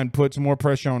year 1 puts more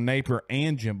pressure on Napier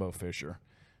and Jimbo Fisher.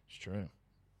 It's true.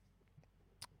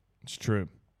 It's true.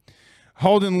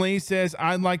 Holden Lee says,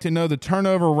 I'd like to know the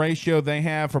turnover ratio they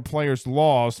have for players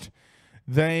lost.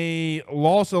 They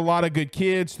lost a lot of good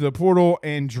kids to the portal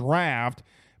and draft,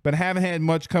 but haven't had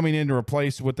much coming in to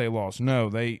replace what they lost. No,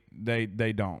 they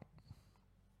don't.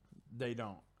 They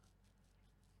don't.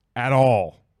 At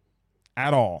all.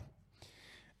 At all.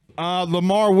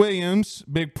 Lamar Williams,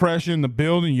 big pressure in the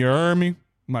building. You heard me?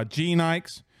 My G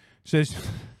Nikes says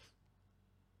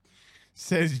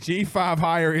G5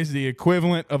 hire is the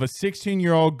equivalent of a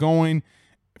 16-year-old going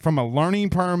from a learning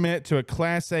permit to a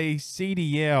Class A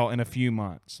CDL in a few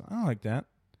months. I like that.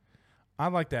 I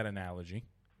like that analogy.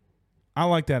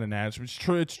 It's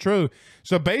true. It's true.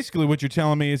 So basically what you're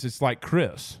telling me is it's like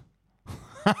Chris.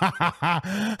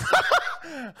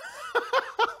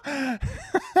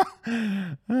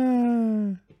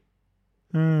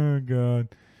 Oh, God.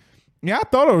 Yeah, I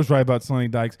thought I was right about Sonny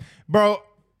Dykes. Bro,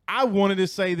 I wanted to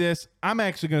say this. I'm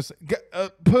actually going to say,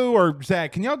 Pooh or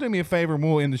Zach, can y'all do me a favor and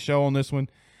we'll end the show on this one?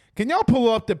 Can y'all pull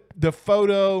up the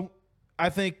photo? I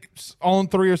think On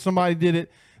 3 or somebody did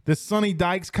it. The Sonny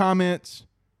Dykes comments.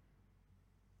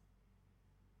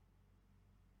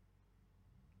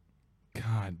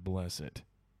 God bless it.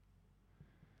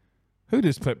 Who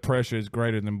just put pressure is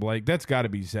greater than Blake? That's got to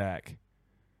be Zach.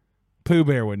 Pooh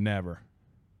Bear would never.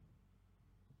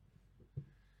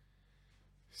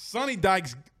 Sonny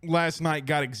Dykes last night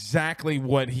got exactly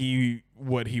what he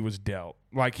was dealt.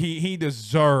 Like he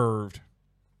deserved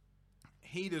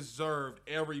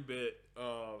every bit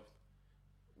of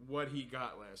what he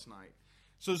got last night.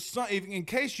 So in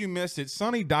case you missed it,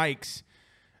 Sonny Dykes,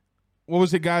 what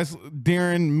was it, guys?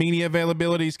 During media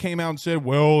availabilities, came out and said,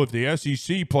 "Well, if the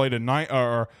SEC played a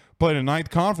ninth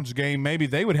conference game, maybe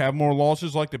they would have more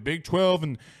losses like the Big 12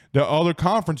 and the other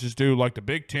conferences do, like the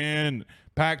Big 10,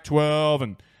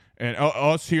 Pac-12, and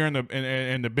us here in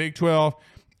the Big 12."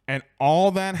 And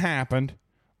all that happened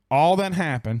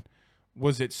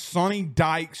was that Sonny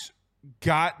Dykes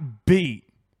got beat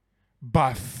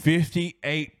by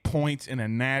 58 points in a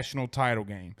national title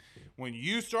game. When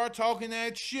you start talking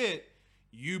that shit,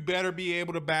 you better be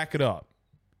able to back it up.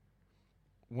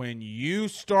 When you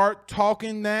start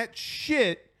talking that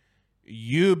shit,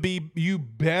 you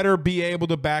better be able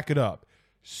to back it up.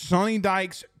 Sonny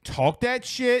Dykes talked that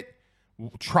shit,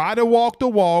 tried to walk the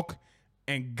walk,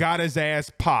 and got his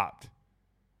ass popped.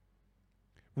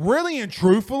 Really and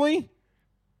truthfully,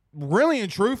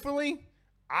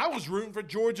 I was rooting for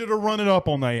Georgia to run it up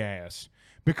on their ass.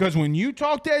 Because when you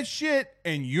talk that shit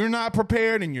and you're not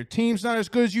prepared and your team's not as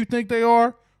good as you think they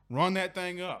are, run that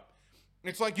thing up.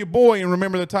 It's like your boy in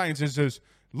Remember the Titans. It says,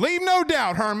 leave no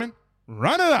doubt, Herman.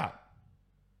 Run it up.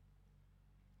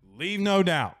 Leave no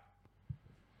doubt.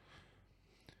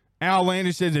 Al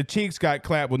Landis says the cheeks got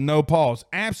clapped with no pause.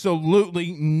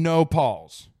 Absolutely no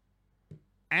pause.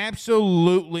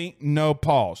 Absolutely no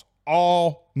pause.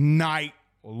 All night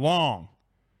long.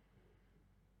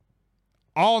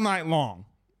 All night long.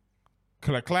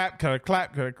 Could I clap?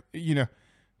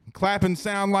 Clapping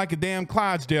sound like a damn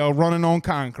Clydesdale running on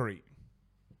concrete.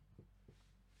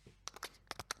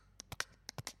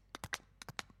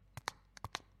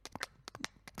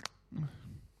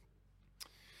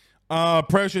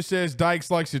 Pressure says Dykes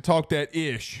likes to talk that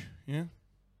ish. Yeah.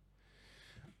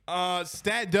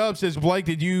 Stat Dub says, Blake,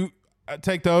 did you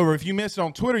take the over? If you missed it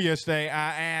on Twitter yesterday,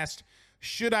 I asked,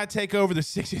 should I take over the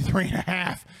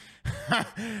 63.5?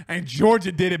 And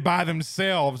Georgia did it by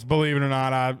themselves, believe it or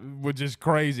not, which is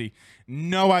crazy.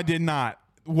 No, I did not.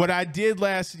 What I did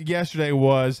yesterday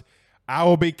was, I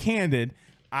will be candid,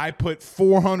 I put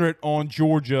 400 on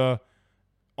Georgia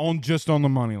on the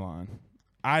money line.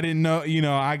 I didn't know,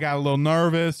 I got a little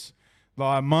nervous, a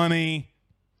lot of money.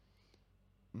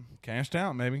 Cashed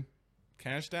out, maybe.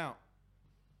 Cashed out.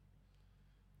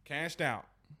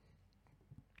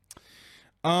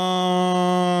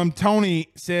 Tony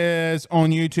says on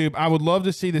YouTube, I would love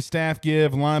to see the staff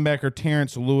give linebacker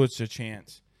Terrence Lewis a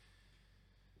chance.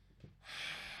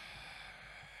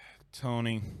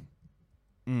 Tony.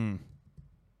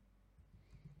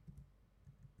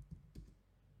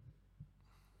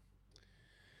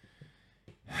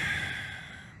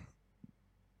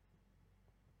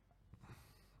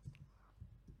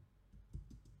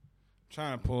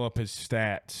 Trying to pull up his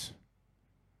stats.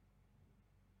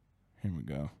 Here we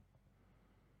go.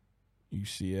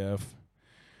 UCF.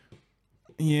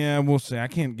 Yeah, we'll see. I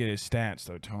can't get his stats,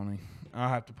 though, Tony. I'll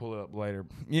have to pull it up later.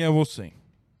 Yeah, we'll see.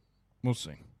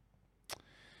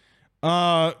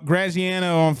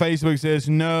 Graziano on Facebook says,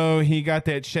 no, he got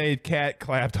that shaved cat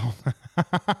clapped on.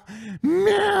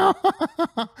 Meow.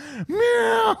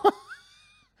 Meow.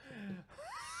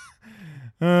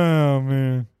 Oh,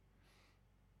 man.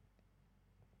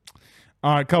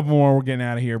 All right, a couple more. We're getting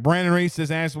out of here. Brandon Reese says,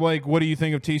 ask Blake, what do you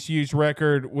think of TCU's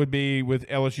record would be with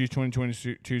LSU's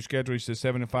 2022 schedule? He says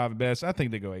 7-5 at best. I think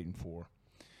they go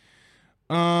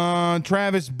 8-4.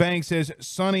 Travis Banks says,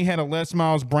 Sonny had a Les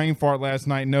Miles brain fart last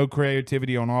night. No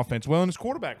creativity on offense. Well, and his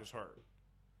quarterback was hurt.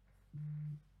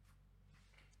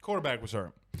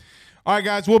 All right,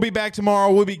 guys, we'll be back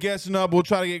tomorrow. We'll be guessing up. We'll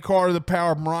try to get Carter the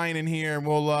Power Brian in here, and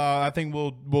I think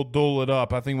we'll duel it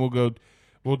up. I think we'll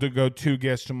go 2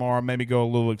 guests tomorrow, maybe go a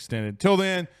little extended. Till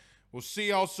then, we'll see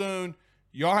y'all soon.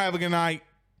 Y'all have a good night.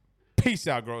 Peace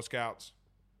out, Girl Scouts.